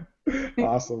excitement.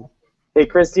 Awesome. Hey,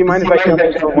 Chris, do you mind if I come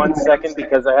in for 1 second,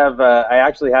 because I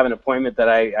actually have an appointment that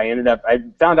I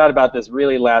found out about this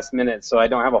really last minute, so I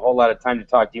don't have a whole lot of time to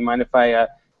talk. Do you mind if I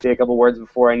say a couple words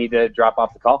before I need to drop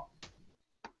off the call?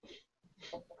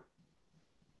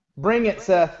 Bring it,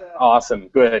 Seth. Awesome.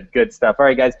 Good stuff. All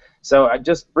right, guys. So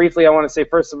just briefly, I want to say,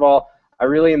 first of all, I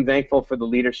really am thankful for the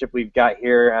leadership we've got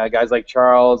here, guys like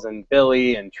Charles and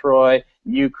Billy and Troy,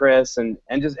 you, Chris, and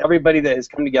just everybody that has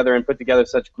come together and put together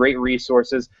such great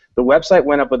resources. The website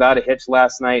went up without a hitch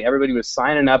last night. Everybody was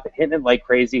signing up and hitting it like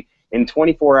crazy. In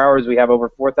 24 hours, we have over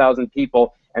 4,000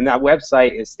 people, and that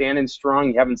website is standing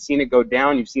strong. You haven't seen it go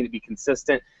down. You've seen it be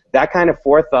consistent. That kind of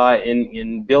forethought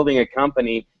in building a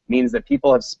company means that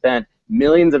people have spent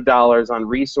millions of dollars on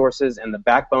resources and the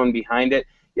backbone behind it.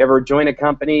 You ever join a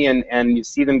company and you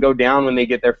see them go down when they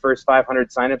get their first 500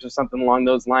 signups or something along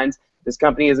those lines? This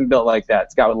company isn't built like that.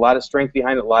 It's got a lot of strength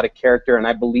behind it, a lot of character, and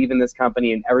I believe in this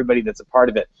company and everybody that's a part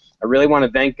of it. I really want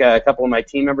to thank a couple of my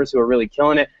team members who are really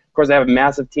killing it. Of course, I have a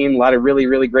massive team, a lot of really,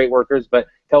 really great workers, but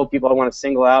a couple of people I want to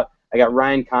single out. I got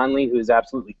Ryan Conley, who is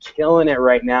absolutely killing it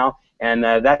right now, and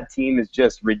that team is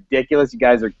just ridiculous. You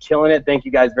guys are killing it. Thank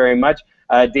you guys very much.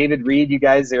 David Reed, you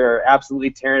guys are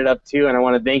absolutely tearing it up too, and I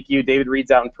want to thank you. David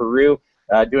Reed's out in Peru,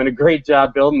 doing a great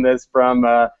job building this from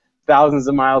thousands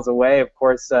of miles away. Of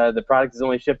course, the product is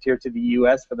only shipped here to the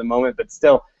U.S. for the moment, but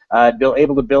still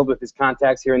able to build with his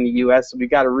contacts here in the U.S. So we've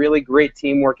got a really great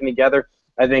team working together.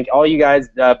 I thank all you guys,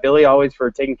 Billy, always for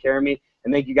taking care of me,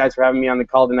 and thank you guys for having me on the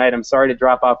call tonight. I'm sorry to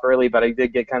drop off early, but I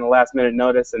did get kind of last-minute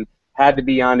notice and had to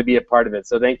be on to be a part of it.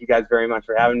 So thank you guys very much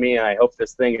for having me, and I hope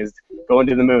this thing is going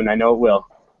to the moon. I know it will.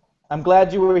 I'm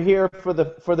glad you were here for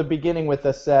the beginning with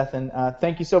us, Seth, and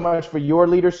thank you so much for your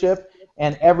leadership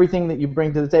and everything that you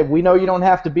bring to the table. We know you don't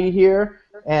have to be here,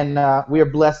 and we are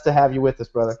blessed to have you with us,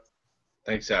 brother.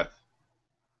 Thanks, Seth.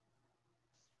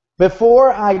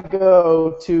 Before I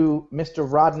go to Mr.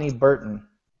 Rodney Burton,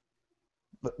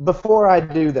 before I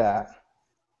do that,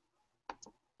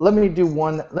 let me do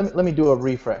a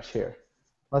refresh here.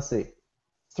 Let's see.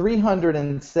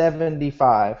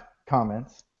 375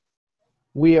 comments.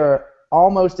 We are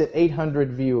almost at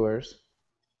 800 viewers.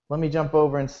 Let me jump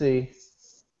over and see.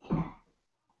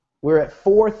 We're at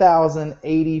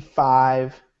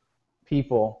 4,085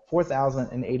 people.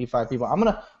 4,085 people. I'm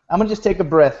gonna just take a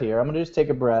breath here. I'm gonna just take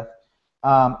a breath.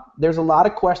 There's a lot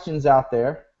of questions out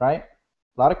there, right?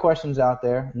 A lot of questions out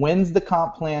there. When's the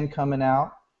comp plan coming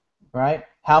out, right?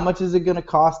 How much is it going to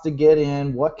cost to get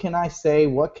in? What can I say?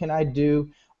 What can I do?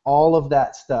 All of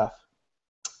that stuff.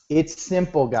 It's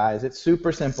simple, guys. It's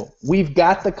super simple. We've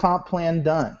got the comp plan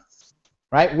done,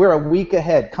 right? We're a week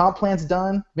ahead. Comp plan's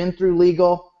done, been through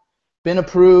legal, been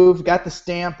approved, got the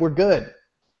stamp. We're good.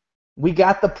 We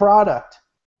got the product.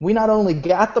 We not only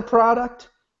got the product,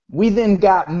 we then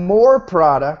got more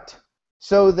product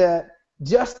so that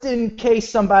just in case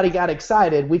somebody got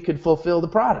excited, we could fulfill the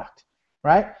product.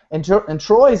 Right? And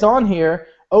Troy's on here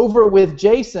over with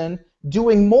Jason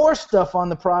doing more stuff on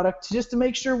the product just to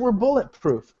make sure we're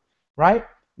bulletproof. Right?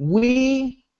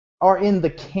 We are in the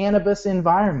cannabis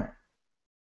environment.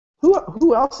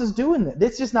 Who else is doing this?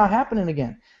 It's just not happening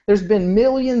again. There's been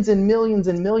millions and millions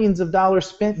and millions of dollars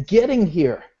spent getting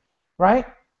here. Right?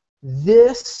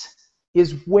 This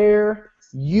is where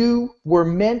you were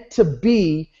meant to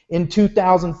be in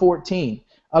 2014.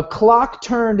 A clock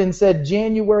turned and said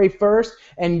January 1st,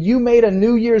 and you made a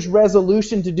New Year's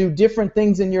resolution to do different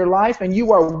things in your life, and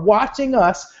you are watching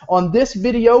us on this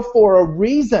video for a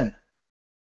reason.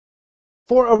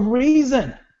 For a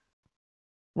reason.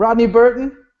 Rodney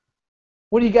Burton,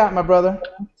 what do you got, my brother?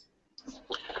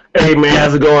 Hey, man,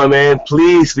 how's it going, man?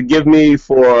 Please forgive me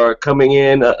for coming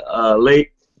in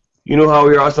late. You know how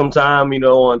we are sometime,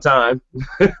 on time.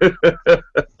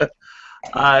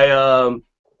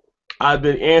 I've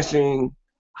been answering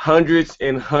hundreds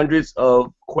and hundreds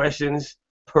of questions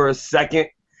per second,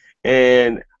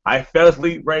 and I fell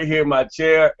asleep right here in my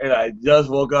chair, and I just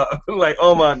woke up. I'm like,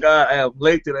 oh my God, I am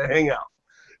late to the hangout,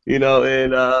 and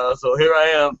so here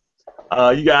I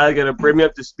am. You guys are gonna bring me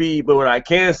up to speed, but what I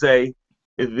can say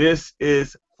is this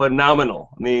is phenomenal.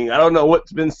 I mean, I don't know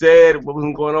what's been said, what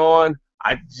was going on.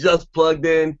 I just plugged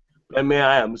in, and man,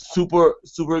 I am super,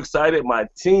 super excited. My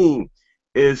team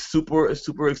is super,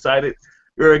 super excited.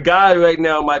 There are guys right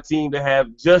now on my team that have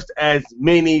just as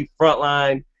many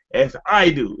frontline as I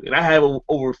do, and I have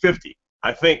over 50.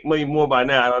 I think maybe more by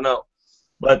now. I don't know,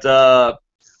 but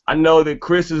I know that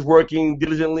Chris is working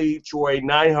diligently. Troy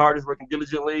Neinhardt is working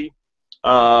diligently.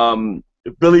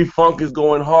 Billy Funk is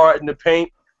going hard in the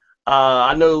paint.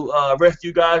 I know rest of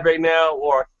you guys right now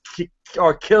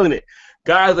are killing it.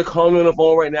 Guys are calling me on the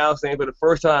phone right now saying for the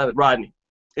first time, Rodney,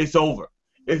 it's over.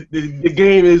 The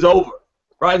game is over.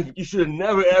 Rodney, you should have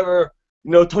never, ever,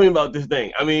 told me about this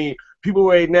thing. I mean, people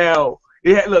right now,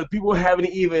 people haven't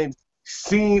even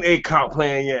seen a comp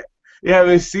plan yet. They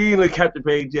haven't seen the capture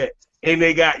page yet. And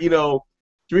they got,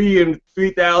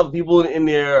 3,000 people in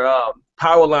their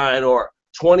power line or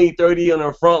 20, 30 on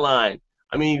their front line.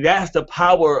 I mean, that's the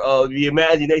power of the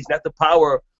imagination. That's the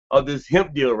power of this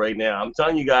hemp deal right now. I'm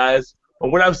telling you guys,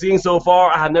 from what I've seen so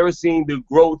far, I have never seen the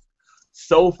growth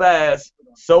so fast,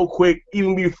 so quick,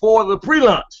 even before the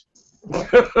pre-launch.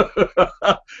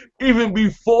 Even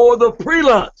before the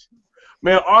pre-launch.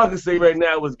 Man, all I can say right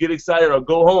now is get excited or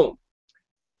go home.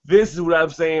 This is what I'm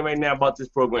saying right now about this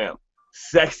program.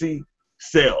 Sexy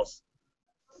sales.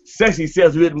 Sexy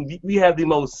sales. We have the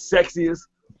most sexiest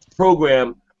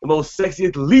program, the most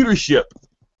sexiest leadership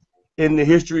in the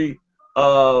history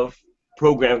of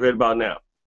programs right about now.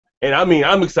 And I mean,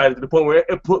 I'm excited to the point where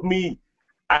it put me,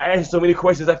 I asked so many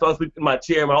questions I fell asleep in my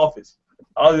chair in my office.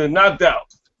 I was knocked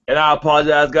out. And I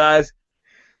apologize, guys.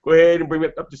 Go ahead and bring me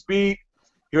up to speed.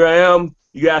 Here I am.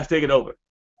 You guys take it over.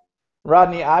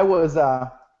 Rodney, I'm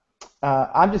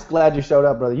just glad you showed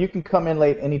up, brother. You can come in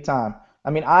late anytime. I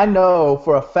mean, I know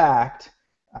for a fact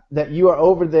that you are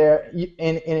over there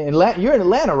in Atlanta. You're in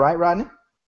Atlanta, right, Rodney?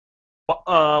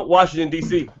 Washington,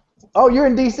 D.C. Oh, you're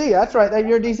in D.C. That's right.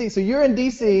 You're in D.C. So you're in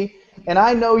D.C., and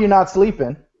I know you're not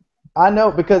sleeping. I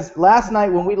know because last night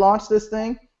when we launched this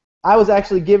thing, I was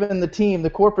actually giving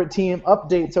the corporate team,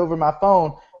 updates over my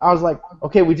phone. I was like,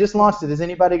 okay, we just launched it. Is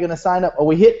anybody going to sign up? Oh,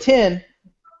 we hit 10.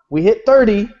 We hit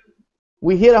 30.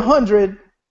 We hit 100.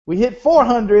 We hit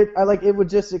 400. It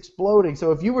was just exploding.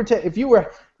 So if you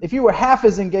were half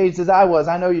as engaged as I was,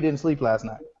 I know you didn't sleep last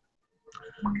night.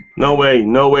 No way,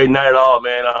 not at all,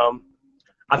 man.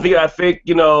 I think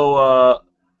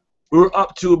we were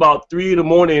up to about 3 in the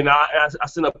morning, and I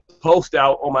sent a post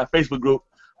out on my Facebook group.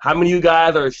 How many of you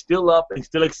guys are still up and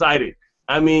still excited?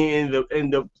 I mean,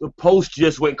 and the post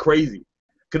just went crazy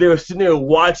because they were sitting there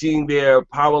watching their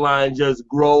power line just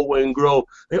grow and grow.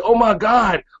 Oh my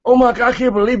God, I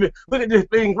can't believe it. Look at this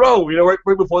thing grow,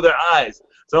 right before their eyes.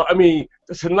 So, I mean,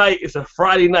 tonight is a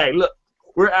Friday night. Look,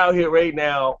 we're out here right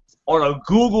now on a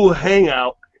Google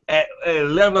Hangout at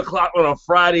 11 o'clock on a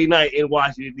Friday night in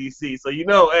Washington, D.C. So,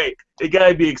 hey, it got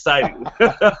to be exciting.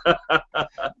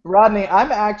 Rodney,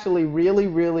 I'm actually really,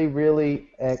 really, really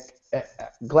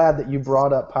glad that you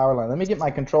brought up Powerline. Let me get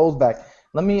my controls back.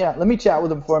 Let me chat with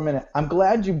him for a minute. I'm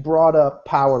glad you brought up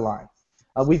Powerline.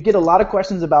 We get a lot of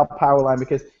questions about Powerline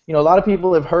because, a lot of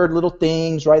people have heard little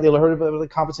things, right? They've heard about the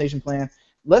compensation plan.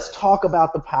 Let's talk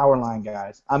about the Powerline,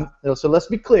 guys. So let's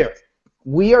be clear.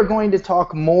 We are going to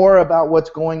talk more about what's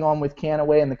going on with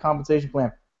Canaway and the compensation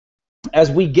plan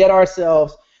as we get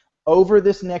ourselves over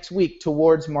this next week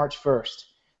towards March 1st.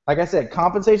 Like I said,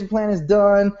 compensation plan is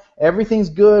done. Everything's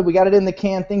good. We got it in the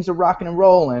can. Things are rocking and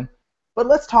rolling. But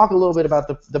let's talk a little bit about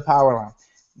the power line.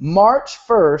 March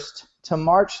 1st to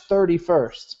March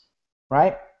 31st,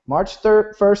 right? March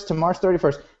 1st to March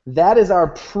 31st. That is our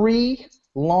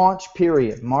pre-launch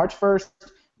period. March 1st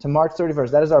to March 31st.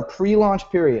 That is our pre-launch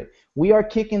period. We are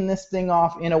kicking this thing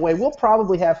off in a way. We'll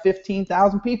probably have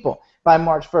 15,000 people by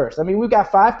March 1st. I mean, we've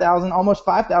got 5,000, almost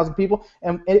 5,000 people,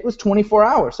 and it was 24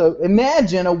 hours. So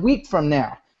imagine a week from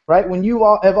now, right, when you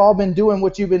all have all been doing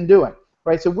what you've been doing,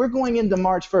 right? So we're going into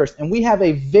March 1st, and we have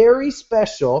a very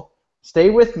special, stay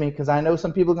with me because I know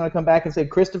some people are going to come back and say,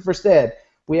 Christopher said,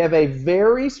 we have a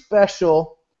very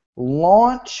special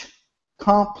launch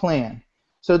comp plan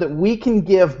so that we can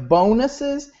give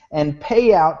bonuses and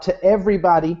payout to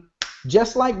everybody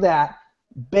just like that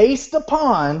based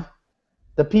upon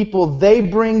the people they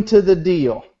bring to the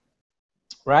deal,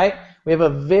 right? We have a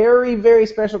very, very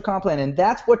special comp plan, and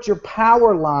that's what your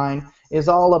power line is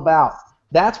all about.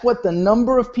 That's what the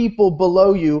number of people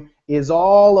below you is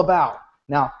all about.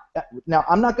 Now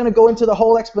I'm not going to go into the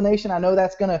whole explanation. I know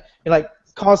that's going to like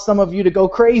cause some of you to go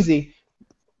crazy.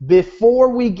 Before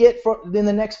we get in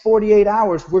the next 48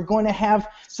 hours, we're going to have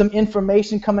some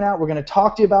information coming out. We're going to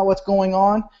talk to you about what's going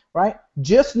on, right?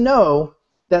 Just know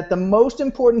that the most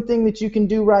important thing that you can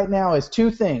do right now is two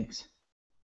things.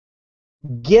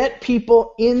 Get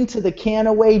people into the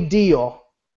Canaway deal.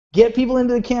 Get people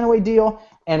into the Canaway deal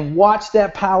and watch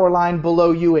that power line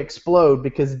below you explode,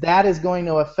 because that is going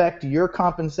to affect your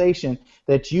compensation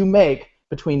that you make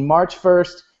between March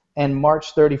 1st and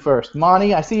March 31st.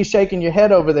 Monty, I see you shaking your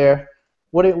head over there.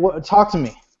 Talk to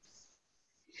me.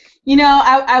 You know,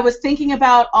 I was thinking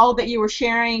about all that you were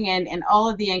sharing and all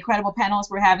of the incredible panels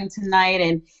we're having tonight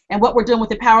and what we're doing with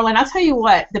the power line. I'll tell you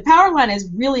what, the power line is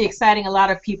really exciting a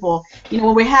lot of people. You know,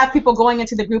 when we have people going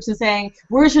into the groups and saying,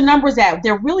 where's your numbers at?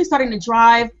 They're really starting to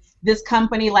drive this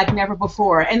company like never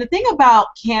before. And the thing about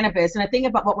cannabis and the thing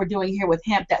about what we're doing here with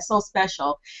hemp that's so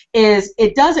special is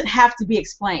it doesn't have to be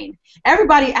explained.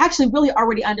 Everybody actually really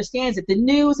already understands it. The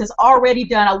news has already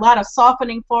done a lot of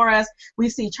softening for us. We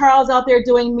see Charles out there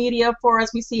doing media for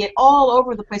us. We see it all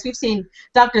over the place. We've seen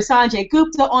Dr. Sanjay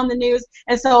Gupta on the news.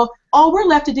 And so all we're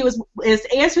left to do is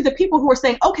answer the people who are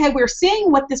saying, okay, we're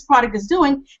seeing what this product is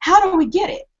doing. How do we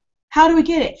get it? How do we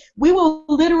get it? We will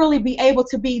literally be able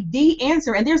to be the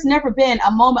answer, and there's never been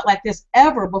a moment like this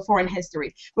ever before in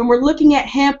history. When we're looking at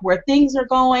hemp, where things are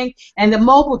going, and the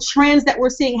mobile trends that we're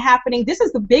seeing happening, this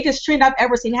is the biggest trend I've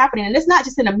ever seen happening, and it's not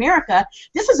just in America.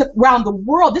 This is around the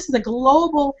world. This is a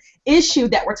global issue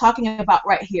that we're talking about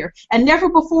right here, and never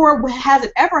before has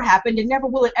it ever happened, and never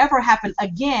will it ever happen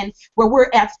again, where we're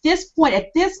at this point,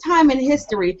 at this time in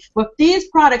history, with these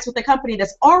products, with a company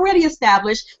that's already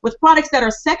established, with products that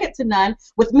are second to none,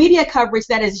 with media coverage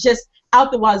that is just out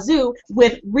the wazoo,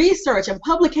 with research and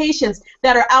publications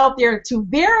that are out there to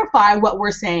verify what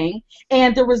we're saying,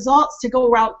 and the results to go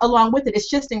around along with it. It's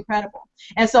just incredible.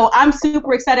 And so I'm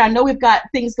super excited. I know we've got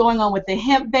things going on with the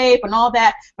hemp vape and all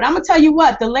that, but I'm gonna tell you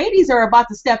what, the ladies are about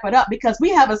to step it up, because we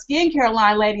have a skincare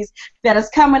line, ladies, that is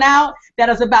coming out, that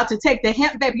is about to take the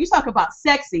hemp vape. You talk about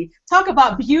sexy, talk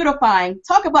about beautifying,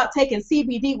 talk about taking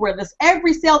CBD where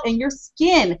every cell in your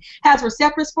skin has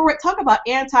receptors for it. Talk about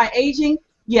anti-aging.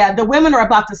 Yeah, the women are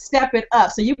about to step it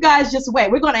up. So you guys just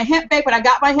wait. We're going to hemp vape, but I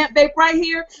got my hemp vape right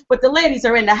here, but the ladies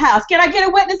are in the house. Can I get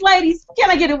a witness, ladies? Can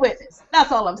I get a witness?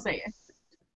 That's all I'm saying.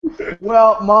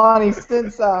 Well, Monty,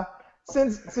 since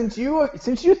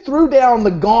you threw down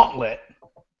the gauntlet,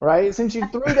 right? Since you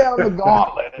threw down the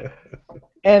gauntlet,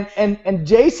 and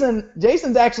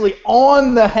Jason's actually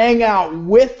on the Hangout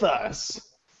with us,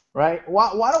 right?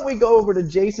 Why don't we go over to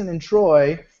Jason and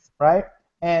Troy, right?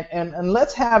 And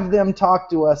let's have them talk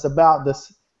to us about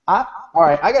this. All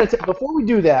right, I gotta before we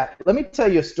do that, let me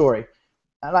tell you a story.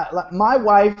 My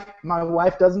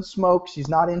wife doesn't smoke. She's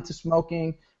not into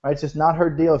smoking. Right? It's just not her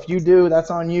deal. If you do, that's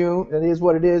on you. It is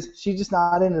what it is. She's just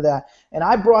not into that. And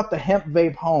I brought the hemp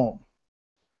vape home.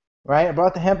 Right? I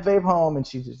brought the hemp vape home, and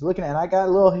she's just looking at it. And I got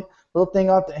a little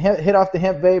thing off hit off the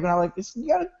hemp vape, and I'm like,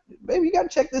 you gotta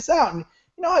check this out. And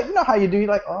you know how you do. You're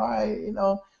like, all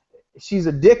right, she's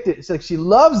addicted. It's like she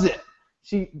loves it.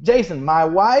 Jason, my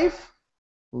wife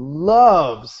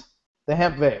loves the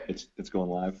hemp vape. It's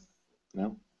going live.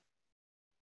 No?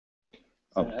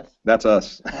 Oh, that's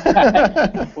us.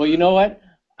 Well, you know what?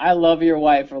 I love your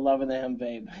wife for loving the hemp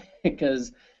vape,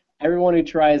 because everyone who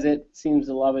tries it seems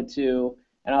to love it too.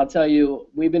 And I'll tell you,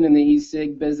 we've been in the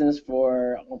e-cig business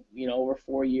for over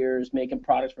 4 years, making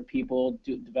products for people,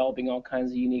 developing all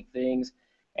kinds of unique things.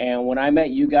 And when I met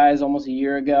you guys almost a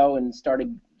year ago and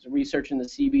started researching the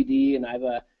CBD, and I have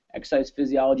a exercise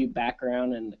physiology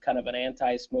background and kind of an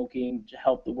anti-smoking,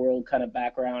 help the world kind of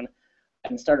background,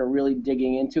 and started really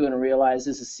digging into it and realized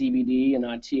this is CBD and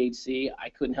not THC, I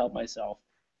couldn't help myself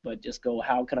but just go,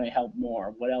 how can I help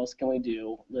more? What else can we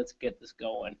do? Let's get this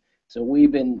going. So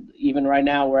we've been, even right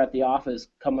now, we're at the office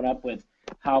coming up with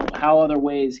how other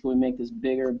ways can we make this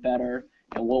bigger, better,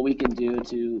 and what we can do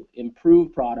to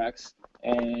improve products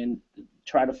and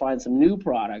try to find some new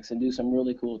products and do some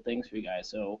really cool things for you guys.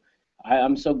 So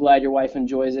I'm so glad your wife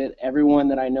enjoys it. Everyone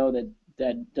that I know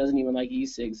that doesn't even like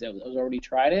e-cigs, that has already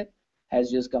tried it,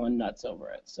 has just gone nuts over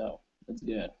it. So it's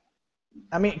good.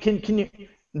 I mean,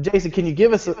 Jason, can you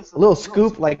give us a little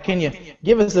scoop? Like, can you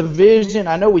give us a vision?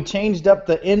 I know we changed up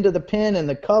the end of the pen and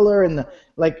the color and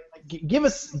give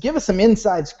us some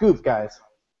inside scoop, guys.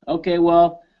 Okay,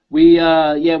 well, we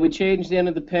changed the end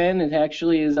of the pen. It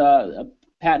actually is a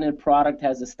patented product,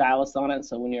 has a stylus on it.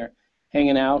 So when you're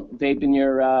hanging out, vaping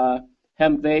your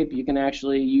hemp vape, you can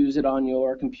actually use it on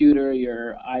your computer,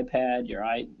 your iPad, your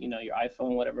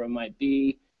iPhone, whatever it might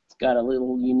be. It's got a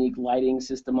little unique lighting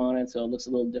system on it, so it looks a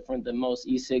little different than most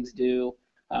e-cigs do.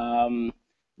 The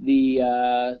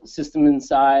system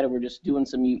inside, we're just doing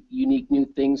some unique new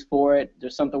things for it.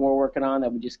 There's something we're working on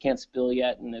that we just can't spill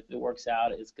yet, and if it works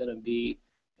out, it's going to be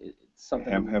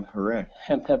something. Hemp, hemp, hooray.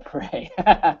 Hemp, hemp, hooray.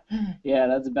 Yeah,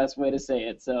 that's the best way to say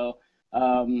it. So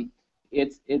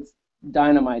it's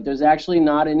dynamite. There's actually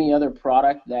not any other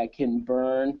product that can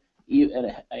burn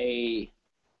a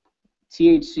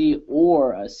THC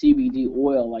or a CBD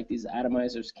oil like these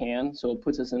atomizers can, so it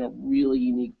puts us in a really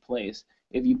unique place.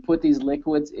 If you put these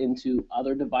liquids into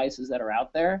other devices that are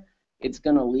out there, it's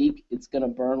going to leak, it's going to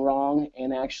burn wrong,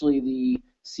 and actually the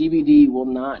CBD will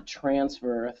not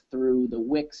transfer through the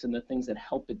wicks and the things that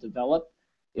help it develop.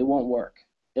 It won't work.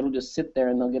 It'll just sit there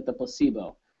and they'll get the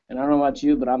placebo. And I don't know about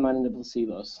you, but I'm not into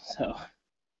placebos, so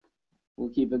we'll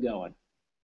keep it going.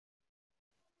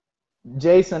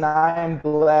 Jason, I am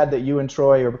glad that you and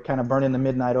Troy are kind of burning the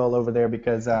midnight oil over there,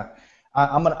 because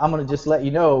I'm gonna just let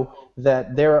you know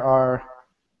that there are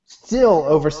still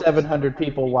over 700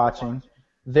 people watching.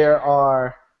 There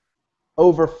are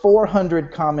over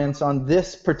 400 comments on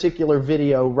this particular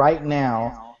video right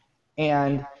now.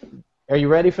 And are you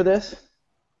ready for this?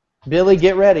 Billy,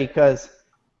 get ready, because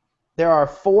there are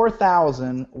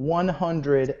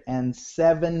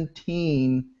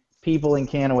 4,117 people in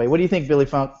Canaway. What do you think, Billy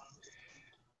Funk?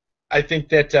 I think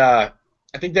that's a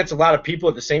lot of people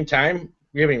at the same time.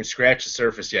 We haven't even scratched the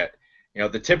surface yet. You know,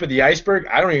 the tip of the iceberg,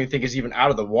 I don't even think is even out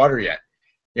of the water yet.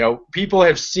 You know, people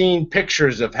have seen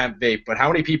pictures of hemp vape, but how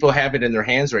many people have it in their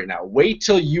hands right now? Wait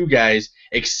till you guys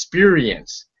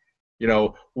experience, you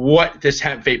know, what this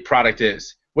hemp vape product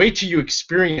is. Wait till you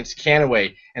experience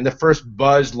Canaway and the first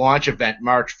Buzz launch event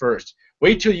March 1st.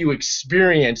 Wait till you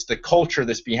experience the culture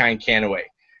that's behind Canaway.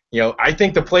 You know, I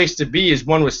think the place to be is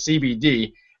one with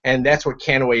CBD, and that's what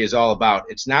Canaway is all about.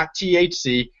 It's not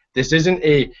THC. This isn't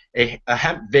a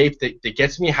hemp vape that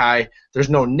gets me high. There's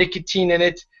no nicotine in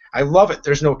it. I love it.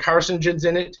 There's no carcinogens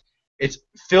in it. It's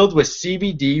filled with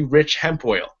CBD-rich hemp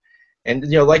oil. And,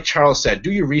 you know, like Charles said,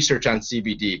 do your research on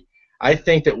CBD. I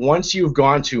think that once you've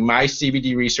gone to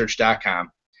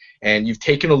mycbdresearch.com and you've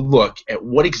taken a look at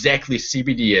what exactly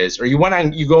CBD is, or you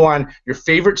go on your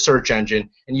favorite search engine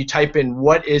and you type in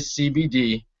what is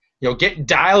CBD, you know, get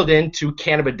dialed into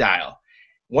cannabidiol.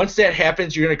 Once that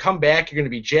happens, you're going to come back, you're going to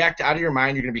be jacked out of your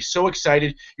mind, you're going to be so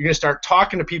excited, you're going to start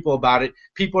talking to people about it.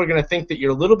 People are going to think that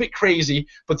you're a little bit crazy,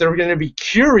 but they're going to be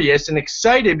curious and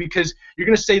excited because you're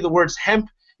going to say the words hemp,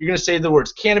 you're going to say the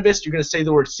words cannabis, you're going to say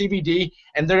the word CBD,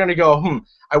 and they're going to go,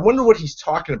 I wonder what he's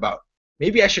talking about.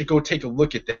 Maybe I should go take a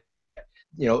look at that.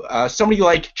 You know, somebody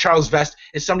like Charles Vest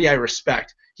is somebody I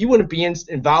respect. He wouldn't be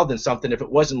involved in something if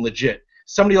it wasn't legit.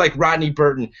 Somebody like Rodney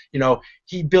Burton, you know,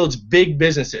 he builds big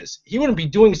businesses. He wouldn't be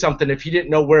doing something if he didn't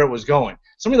know where it was going.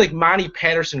 Somebody like Monty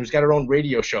Patterson, who's got her own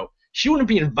radio show, she wouldn't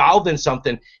be involved in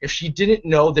something if she didn't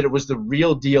know that it was the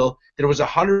real deal, that it was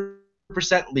 100%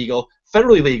 legal,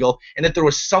 federally legal, and that there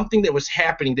was something that was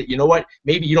happening that, you know what,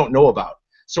 maybe you don't know about.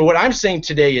 So what I'm saying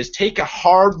today is take a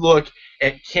hard look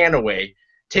at Canaway,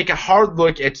 take a hard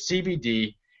look at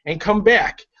CBD, and come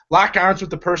back. Lock arms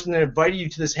with the person that invited you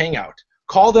to this hangout.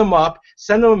 Call them up,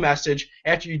 send them a message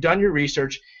after you've done your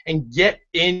research, and get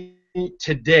in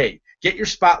today. Get your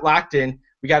spot locked in.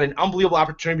 We got an unbelievable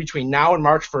opportunity between now and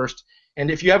March 1st.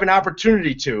 And if you have an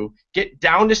opportunity to, get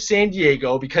down to San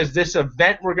Diego, because this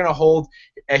event we're going to hold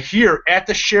here at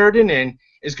the Sheraton Inn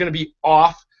is going to be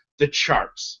off the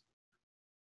charts.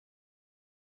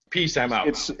 Peace, I'm out.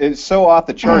 It's so off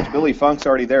the charts. Billy Funk's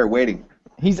already there waiting.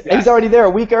 He's already there a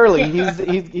week early.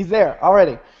 He's there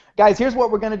already. Guys, here's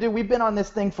what we're going to do. We've been on this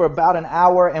thing for about an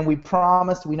hour, and we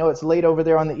promised. We know it's late over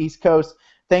there on the East Coast.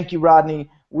 Thank you, Rodney.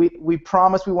 We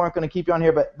promised we weren't going to keep you on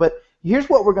here, but here's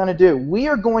what we're going to do. We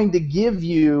are going to give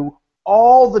you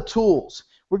all the tools.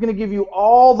 We're going to give you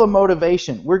all the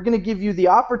motivation. We're going to give you the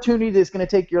opportunity that's going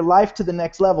to take your life to the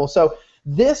next level. So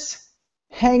this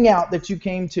hangout that you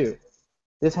came to,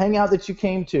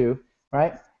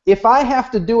 right? If I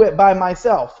have to do it by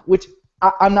myself, which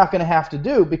I'm not going to have to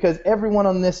do because everyone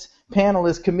on this panel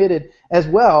is committed as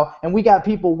well, and we got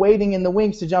people waiting in the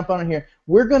wings to jump on here.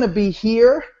 We're going to be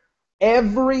here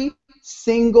every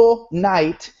single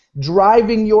night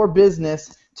driving your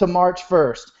business to March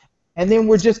 1st. And then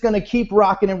we're just going to keep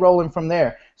rocking and rolling from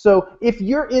there. So if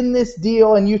you're in this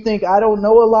deal and you think, I don't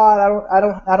know a lot,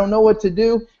 I don't know what to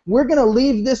do, we're going to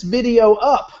leave this video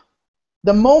up.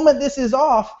 The moment this is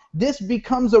off, this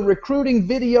becomes a recruiting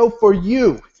video for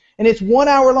you. And it's 1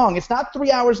 hour long. It's not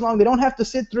 3 hours long. They don't have to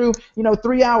sit through,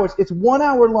 3 hours. It's 1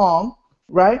 hour long.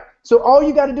 right? So all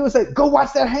you got to do is say, go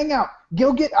watch that Hangout.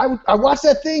 Go get, I watched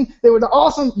that thing. They were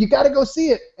awesome. You got to go see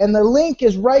it. And the link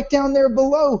is right down there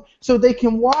below. So they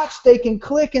can watch, they can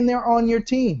click, and they're on your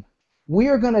team. We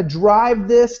are going to drive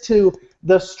this to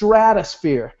the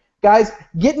stratosphere. Guys,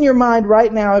 get in your mind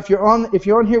right now, if you're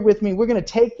on here with me, we're going to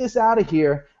take this out of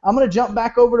here. I'm going to jump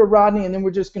back over to Rodney, and then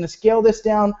we're just going to scale this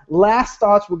down. Last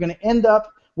thoughts, we're going to end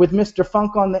up with Mr.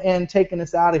 Funk on the end taking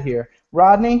us out of here.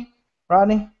 Rodney,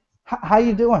 how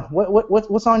you doing?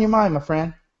 What's on your mind, my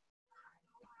friend?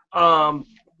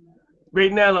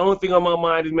 Right now, the only thing on my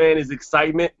mind is, man, is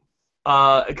excitement.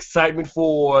 Excitement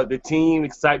for the team,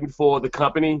 excitement for the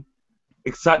company,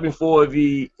 excitement for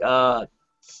the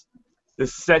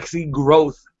sexy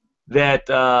growth that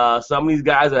some of these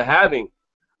guys are having.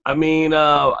 I mean,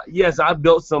 yes, I've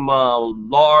built some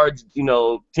large,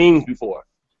 teams before,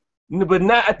 but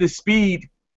not at the speed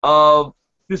of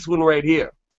this one right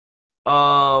here.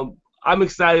 I'm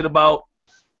excited about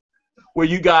where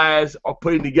you guys are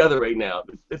putting together right now.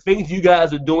 The things you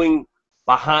guys are doing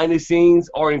behind the scenes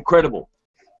are incredible,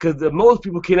 because most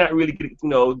people cannot really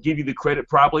give you the credit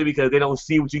properly because they don't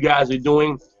see what you guys are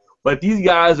doing. But these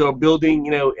guys are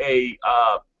building,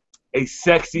 a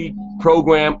sexy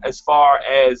program as far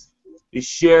as the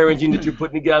share engine that you're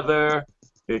putting together,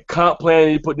 the comp plan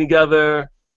that you're putting together,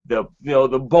 the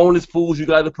bonus pools you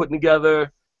guys are putting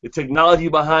together, the technology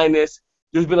behind this.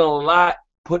 There's been a lot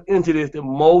put into this that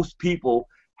most people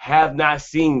have not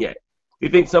seen yet. They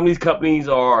think some of these companies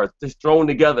are just thrown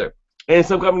together, and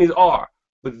some companies are,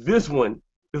 but this one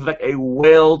is like a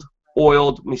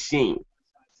well-oiled machine.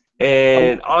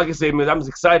 And all I can say, man, I'm just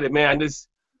excited, man.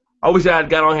 I wish I had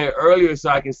got on here earlier so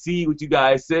I can see what you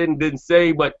guys said and didn't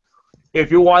say. But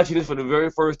if you're watching this for the very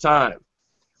first time,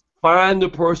 find the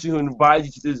person who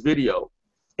invited you to this video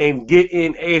and get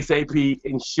in ASAP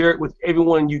and share it with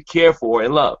everyone you care for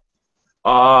and love.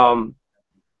 And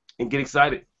get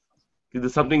excited,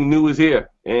 because something new is here,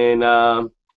 and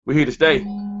we're here to stay.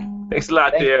 Thanks a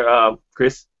lot there,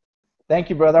 Chris. Thank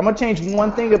you, brother. I'm going to change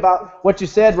one thing about what you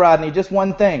said, Rodney, just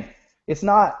one thing. It's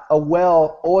not a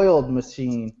well-oiled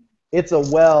machine. It's a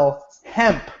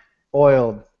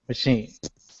well-hemp-oiled machine.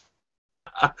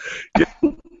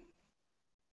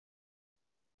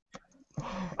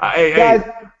 Hey,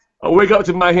 I wake up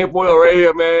to my hemp oil right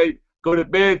here, man. Go to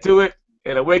bed to it,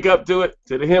 and I wake up to it,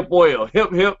 to the hemp oil.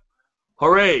 Hemp,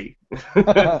 hooray.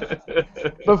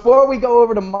 Before we go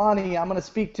over to Monty, I'm going to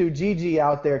speak to Gigi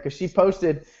out there, because she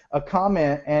posted a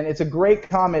comment, and it's a great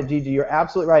comment, Gigi. You're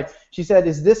absolutely right. She said,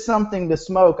 is this something to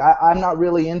smoke? I'm not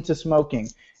really into smoking.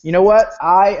 You know what?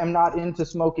 I am not into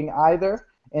smoking either.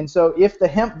 And so if the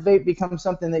hemp vape becomes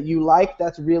something that you like,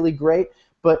 that's really great.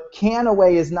 But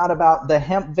Canaway is not about the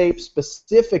hemp vape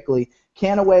specifically.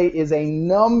 Canaway is a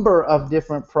number of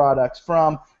different products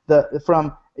from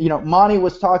Monty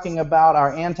was talking about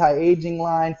our anti-aging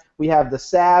line. We have the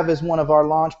salve as one of our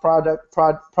launch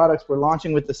products. We're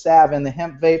launching with the salve and the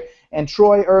hemp vape. And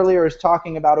Troy earlier is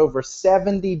talking about over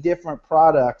 70 different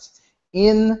products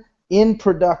in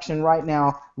production right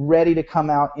now, ready to come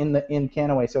out in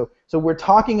Canaway. So we're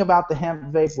talking about the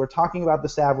hemp vape. We're talking about the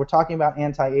salve. We're talking about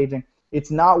anti-aging. It's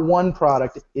not one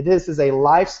product. This is a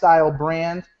lifestyle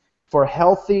brand for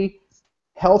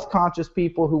health-conscious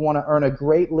people who want to earn a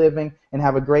great living and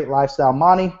have a great lifestyle.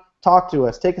 Monty, talk to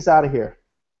us. Take us out of here.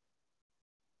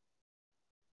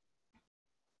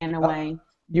 In a way.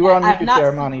 You were on mute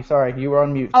there, Monty. Sorry, you were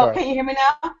on mute. Sorry. Oh, can you hear me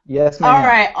now? Yes, ma'am. All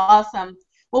right, awesome.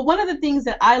 Well, one of the things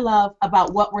that I love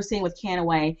about what we're seeing with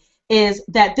Canaway is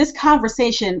that this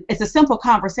conversation is a simple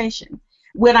conversation.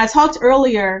 When I talked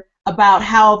earlier about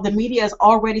how the media has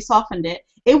already softened it,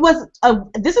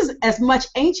 this is as much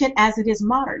ancient as it is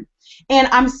modern. And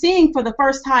I'm seeing for the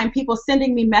first time people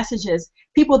sending me messages,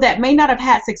 people that may not have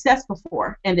had success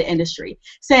before in the industry,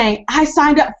 saying, I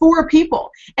signed up 4 people.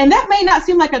 And that may not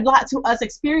seem like a lot to us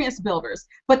experienced builders,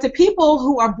 but to people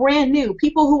who are brand new,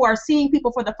 people who are seeing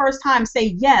people for the first time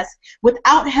say yes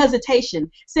without hesitation,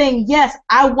 saying, yes,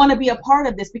 I want to be a part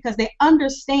of this, because they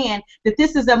understand that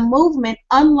this is a movement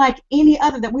unlike any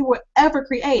other that we will ever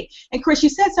create. And Chris, you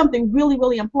said something really,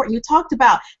 really important. You talked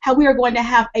about how we are going to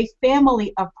have a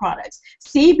family of products.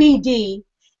 CBD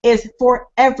is for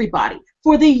everybody,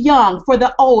 for the young, for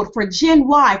the old, for Gen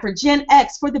Y, for Gen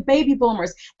X, for the baby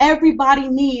boomers. Everybody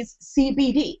needs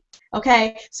CBD,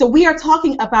 okay? So we are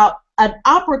talking about an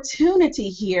opportunity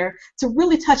here to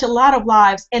really touch a lot of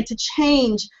lives and to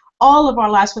change all of our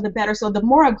lives for the better. So the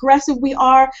more aggressive we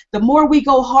are, the more we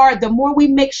go hard, the more we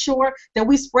make sure that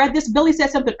we spread this. Billy said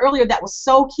something earlier that was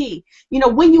so key. You know,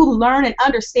 when you learn and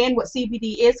understand what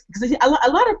CBD is, because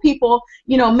a lot of people,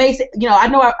 you know, may say, you know, I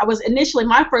know I was initially,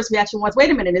 my first reaction was,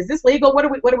 wait a minute, is this legal? What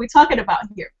are we talking about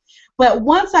here? But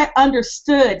once I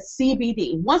understood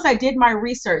CBD, once I did my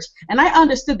research, and I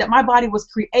understood that my body was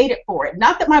created for it,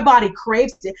 not that my body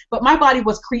craves it, but my body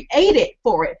was created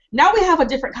for it. Now we have a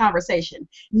different conversation.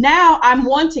 Now I'm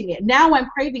wanting it. Now I'm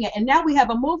craving it. And now we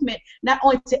have a movement not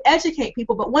only to educate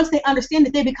people, but once they understand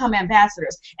it, they become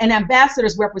ambassadors. And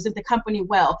ambassadors represent the company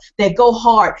well. They go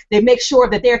hard. They make sure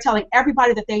that they're telling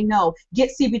everybody that they know,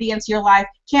 get CBD into your life.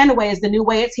 Canaway is the new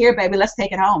way. It's here, baby. Let's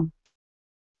take it home.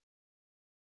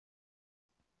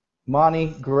 Monty,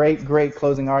 great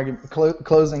closing argument,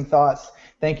 closing thoughts.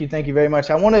 Thank you very much.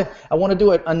 I want to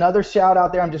do another shout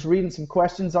out there. I'm just reading some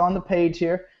questions on the page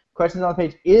here. Questions on the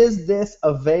page. Is this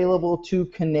available to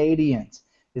Canadians?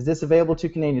 Is this available to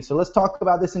Canadians? So let's talk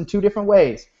about this in two different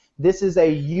ways. This is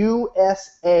a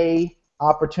USA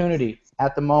opportunity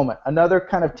at the moment. Another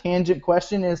kind of tangent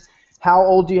question is, how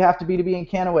old do you have to be in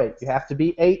Canaway? You have to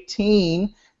be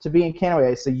 18 to be in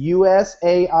Canaway. It's a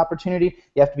USA opportunity.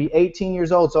 You have to be 18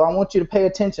 years old. So I want you to pay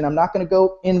attention. I'm not going to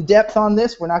go in depth on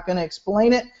this. We're not going to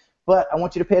explain it, but I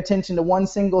want you to pay attention to one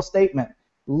single statement.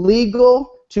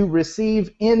 Legal to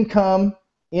receive income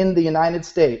in the United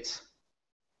States.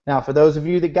 Now, for those of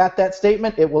you that got that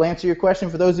statement, it will answer your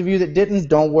question. For those of you that didn't,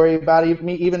 don't worry about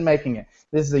me even making it.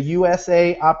 This is a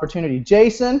USA opportunity.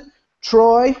 Jason,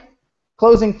 Troy,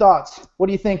 closing thoughts. What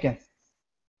are you thinking?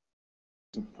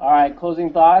 All right,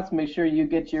 closing thoughts. Make sure you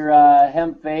get your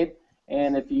hemp vape,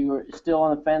 and if you're still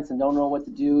on the fence and don't know what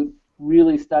to do,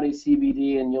 really study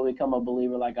CBD, and you'll become a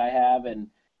believer like I have. And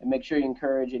make sure you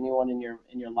encourage anyone in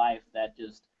your life that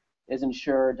just isn't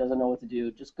sure, doesn't know what to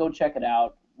do. Just go check it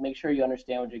out. Make sure you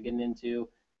understand what you're getting into,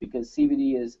 because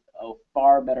CBD is a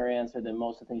far better answer than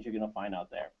most of the things you're going to find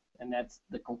out there. And that's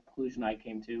the conclusion I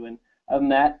came to. And other than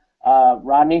that,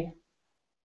 Rodney,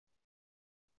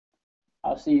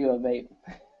 I'll see you at vape.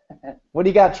 What do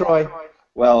you got, Troy?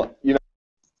 Well, you know,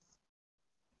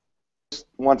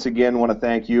 once again, want to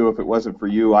thank you. If it wasn't for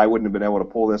you, I wouldn't have been able to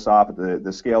pull this off at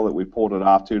the scale that we pulled it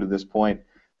off to this point.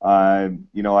 You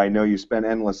know, I know you spent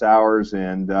endless hours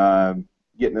and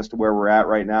getting us to where we're at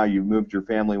right now. You've moved your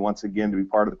family once again to be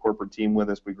part of the corporate team with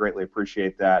us. We greatly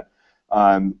appreciate that.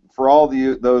 For all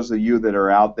those of you that are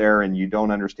out there and you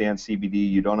don't understand CBD,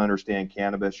 you don't understand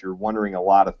cannabis, you're wondering a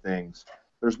lot of things.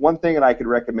 There's one thing that I could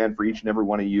recommend for each and every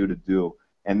one of you to do,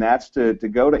 and that's to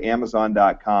go to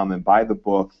Amazon.com and buy the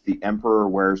book, The Emperor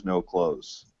Wears No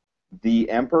Clothes. The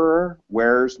Emperor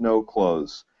Wears No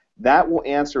Clothes. That will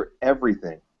answer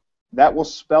everything. That will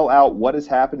spell out what has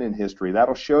happened in history. That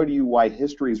will show to you why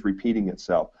history is repeating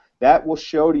itself. That will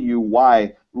show to you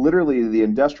why literally the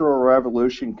Industrial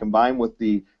Revolution combined with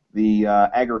the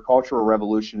agricultural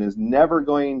revolution is never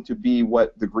going to be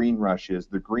what the green rush is,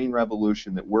 the green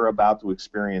revolution that we're about to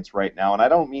experience right now. And I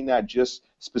don't mean that just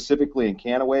specifically in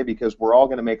Canaway, because we're all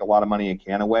going to make a lot of money in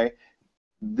Canaway.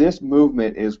 This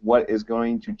movement is what is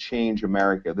going to change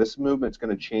America. This movement is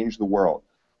going to change the world.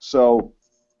 So,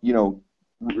 you know,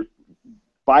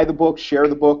 buy the book, share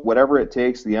the book, whatever it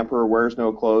takes. The Emperor Wears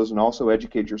No Clothes, and also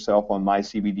educate yourself on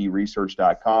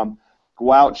mycbdresearch.com.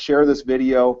 Go out, share this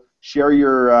video. Share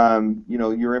your, you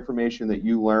know, your information that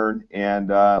you learn, and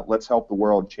let's help the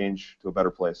world change to a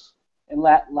better place. And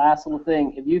last little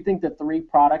thing, if you think the 3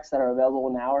 products that are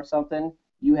available now or something,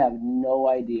 you have no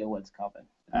idea what's coming.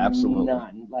 Absolutely.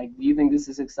 None. Like, do you think this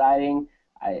is exciting?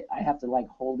 I have to, like,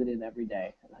 hold it in every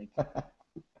day. Like,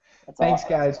 Thanks,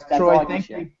 guys. Troy,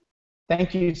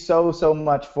 thank you so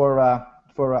much for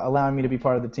allowing me to be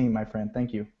part of the team, my friend.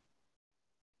 Thank you.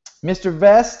 Mr.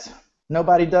 Vest,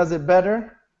 nobody does it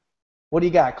better. What do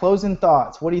you got? Closing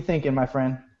thoughts. What are you thinking, my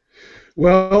friend?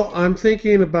 Well, I'm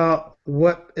thinking about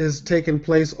what has taken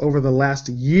place over the last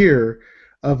year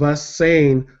of us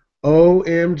saying,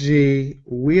 OMG,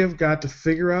 we have got to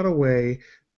figure out a way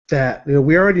that, you know,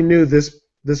 we already knew this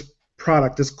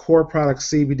product, this core product,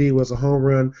 CBD, was a home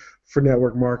run for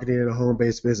network marketing and a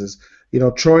home-based business. You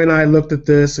know, Troy and I looked at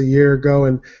this a year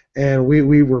ago, and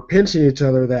we were pinching each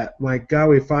other that, my God,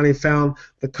 we finally found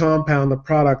the compound, the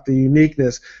product, the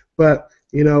uniqueness. But,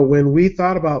 you know, when we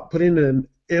thought about putting an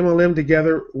MLM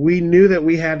together, we knew that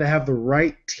we had to have the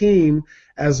right team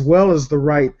as well as the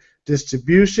right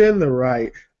distribution, the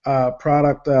right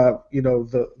product, you know,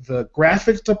 the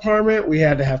graphics department. We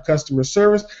had to have customer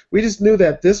service. We just knew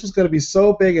that this was going to be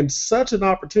so big and such an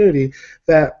opportunity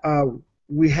that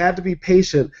we had to be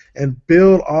patient and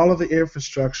build all of the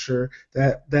infrastructure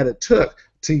that it took.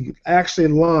 to actually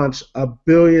launch a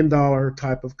billion-dollar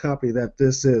type of company that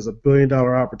this is, a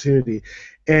billion-dollar opportunity.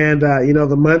 And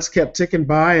the months kept ticking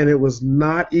by, and it was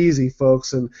not easy,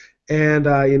 folks. And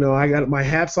I got my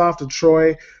hats off to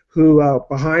Troy, who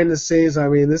behind the scenes, I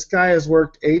mean, this guy has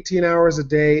worked 18 hours a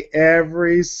day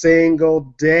every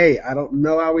single day. I don't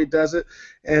know how he does it.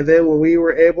 And then when we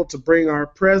were able to bring our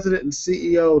president and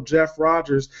CEO, Jeff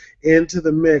Rogers, into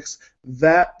the mix,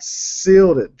 that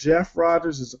sealed it. Jeff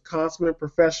Rogers is a consummate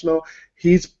professional.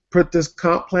 He's put this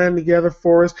comp plan together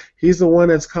for us. He's the one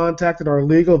that's contacted our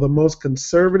legal, the most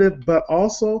conservative, but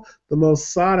also the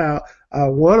most sought out,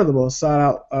 one of the most sought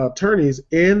out attorneys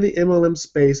in the MLM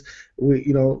space.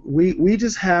 We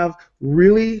just have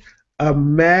really a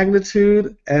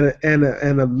magnitude and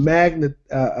a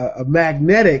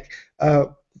magnetic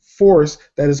force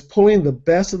that is pulling the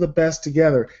best of the best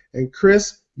together. And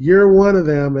Chris, you're one of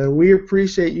them, and we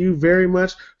appreciate you very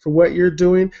much for what you're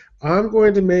doing. I'm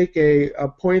going to make a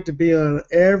point to be on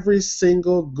every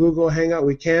single Google Hangout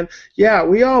we can. Yeah,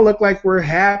 we all look like we're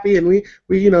happy, and we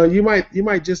you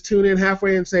might just tune in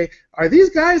halfway and say, "Are these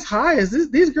guys high?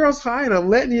 These girls high?" And I'm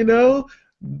letting you know,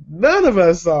 none of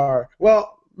us are.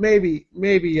 Well, maybe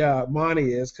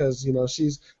Monty is, because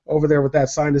she's over there with that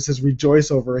sign that says "Rejoice"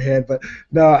 over her head. But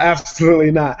no,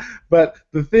 absolutely not. But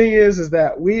the thing is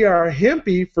that we are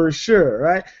hempy for sure,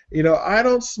 right? I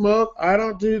don't smoke, I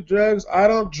don't do drugs, I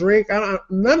don't drink,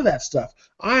 none of that stuff.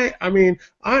 I mean,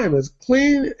 I am as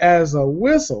clean as a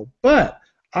whistle, but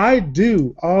I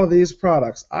do all of these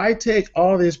products. I take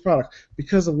all of these products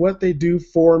because of what they do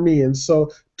for me. And so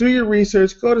do your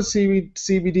research. Go to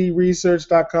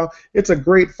cbdresearch.com. It's a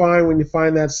great find when you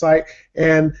find that site.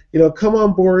 And, come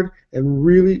on board and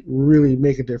really, really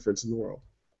make a difference in the world.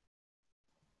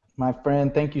 My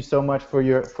friend, thank you so much for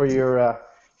your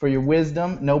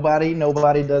wisdom. Nobody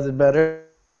does it better.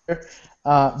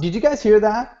 Did you guys hear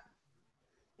that?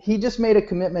 He just made a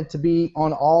commitment to be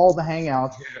on all the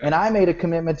Hangouts, and I made a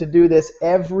commitment to do this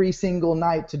every single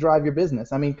night to drive your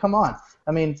business. I mean, come on.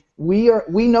 I mean, we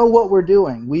know what we're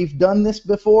doing. We've done this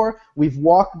before. We've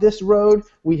walked this road.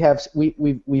 We've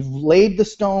laid the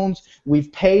stones.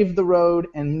 We've paved the road,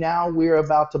 and now we're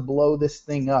about to blow this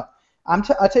thing up. I'll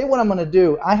tell you what I'm going to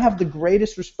do. I have the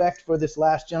greatest respect for this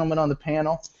last gentleman on the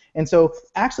panel. And so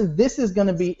actually this is going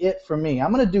to be it for me.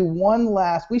 I'm going to do one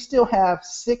last. We still have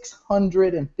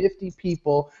 650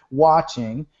 people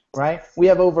watching, right? We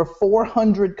have over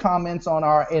 400 comments on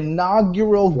our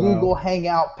inaugural Google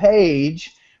Hangout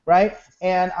page, right?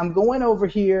 And I'm going over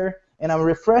here and I'm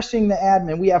refreshing the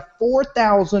admin. We have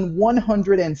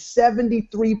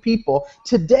 4,173 people.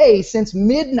 Today, since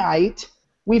midnight,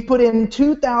 we've put in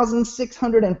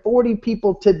 2,640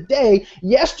 people today.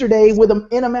 Yesterday,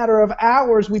 in a matter of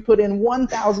hours, we put in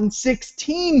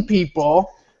 1,016 people,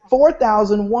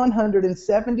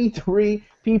 4,173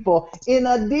 people in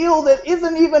a deal that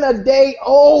isn't even a day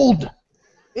old.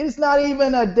 It's not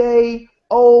even a day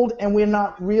old, and we're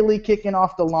not really kicking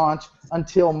off the launch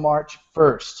until March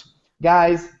 1st.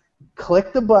 Guys,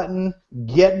 click the button,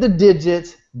 get the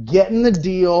digits, get in the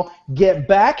deal, get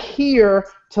back here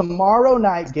tomorrow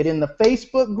night, get in the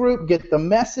Facebook group, get the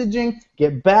messaging,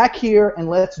 get back here, and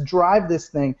let's drive this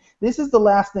thing. This is the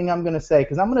last thing I'm going to say,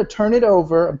 because I'm going to turn it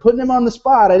over. I'm putting him on the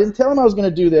spot. I didn't tell him I was going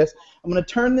to do this. I'm going to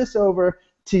turn this over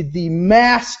to the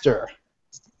master,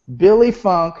 Billy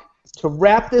Funk, to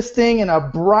wrap this thing in a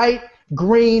bright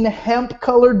green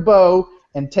hemp-colored bow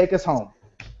and take us home.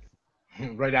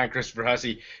 Right on, Christopher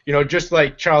Hussey. Just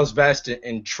like Charles Vest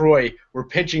and Troy were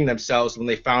pinching themselves when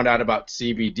they found out about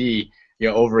CBD,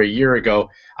 over a year ago,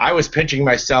 I was pinching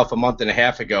myself a month and a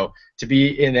half ago to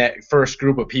be in that first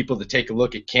group of people to take a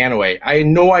look at Canaway. I had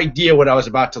no idea what I was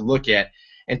about to look at,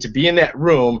 and to be in that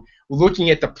room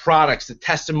looking at the products, the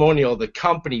testimonial, the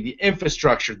company, the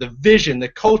infrastructure, the vision, the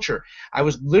culture, I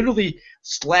was literally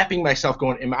slapping myself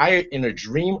going, am I in a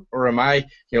dream, or am I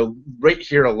right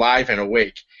here alive and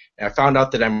awake? And I found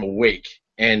out that I'm awake.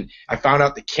 And I found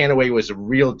out that Canaway was a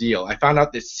real deal. I found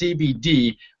out that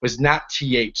CBD was not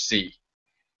THC.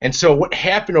 And so what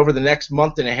happened over the next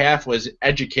month and a half was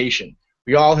education.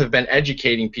 We all have been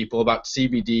educating people about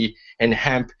CBD and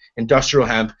hemp, industrial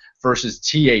hemp versus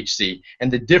THC,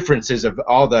 and the differences of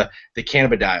all the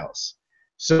cannabidiols.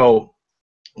 So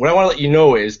what I want to let you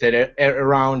know is that at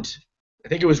around, I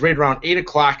think it was right around 8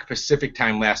 o'clock Pacific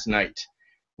time last night,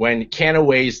 when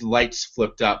Canaway's lights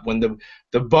flipped up, when the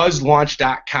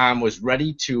buzzlaunch.com was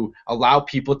ready to allow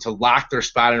people to lock their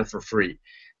spot in for free.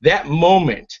 That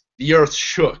moment, the earth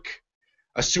shook.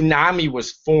 A tsunami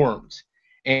was formed.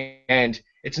 And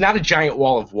it's not a giant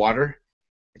wall of water.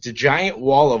 It's a giant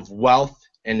wall of wealth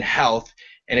and health,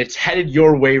 and it's headed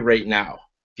your way right now.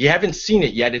 If you haven't seen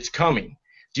it yet, it's coming.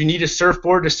 Do you need a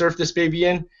surfboard to surf this baby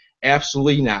in?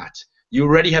 Absolutely not. You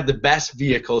already have the best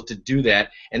vehicle to do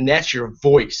that, and that's your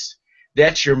voice.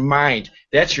 That's your mind.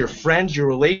 That's your friends, your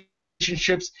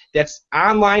relationships. That's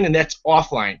online and that's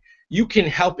offline. You can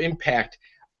help impact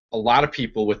a lot of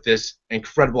people with this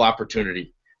incredible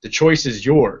opportunity. The choice is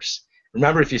yours.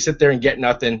 Remember, if you sit there and get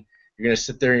nothing, you're going to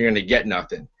sit there and you're going to get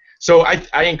nothing. So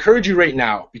I encourage you right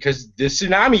now, because the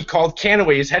tsunami called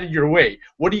Canaway is headed your way.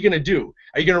 What are you going to do?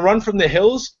 Are you going to run from the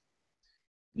hills?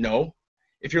 No.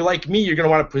 If you're like me, you're going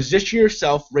to want to position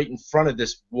yourself right in front of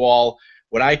this wall,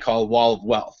 what I call wall of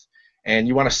wealth, and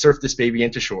you want to surf this baby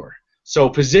into shore. So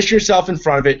position yourself in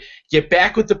front of it, get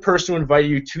back with the person who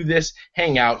invited you to this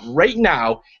hangout right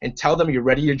now and tell them you're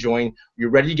ready to join,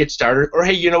 you're ready to get started, or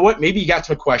hey, you know what, maybe you got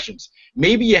some questions.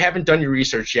 Maybe you haven't done your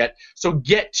research yet, so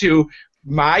get to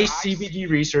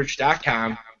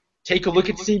mycbdresearch.com, take a look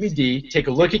at CBD, take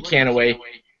a look at Canaway,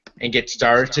 and get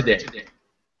started today.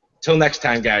 Till next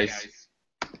time, guys.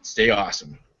 Stay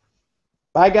awesome.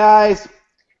 Bye, guys.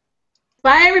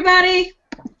 Bye, everybody.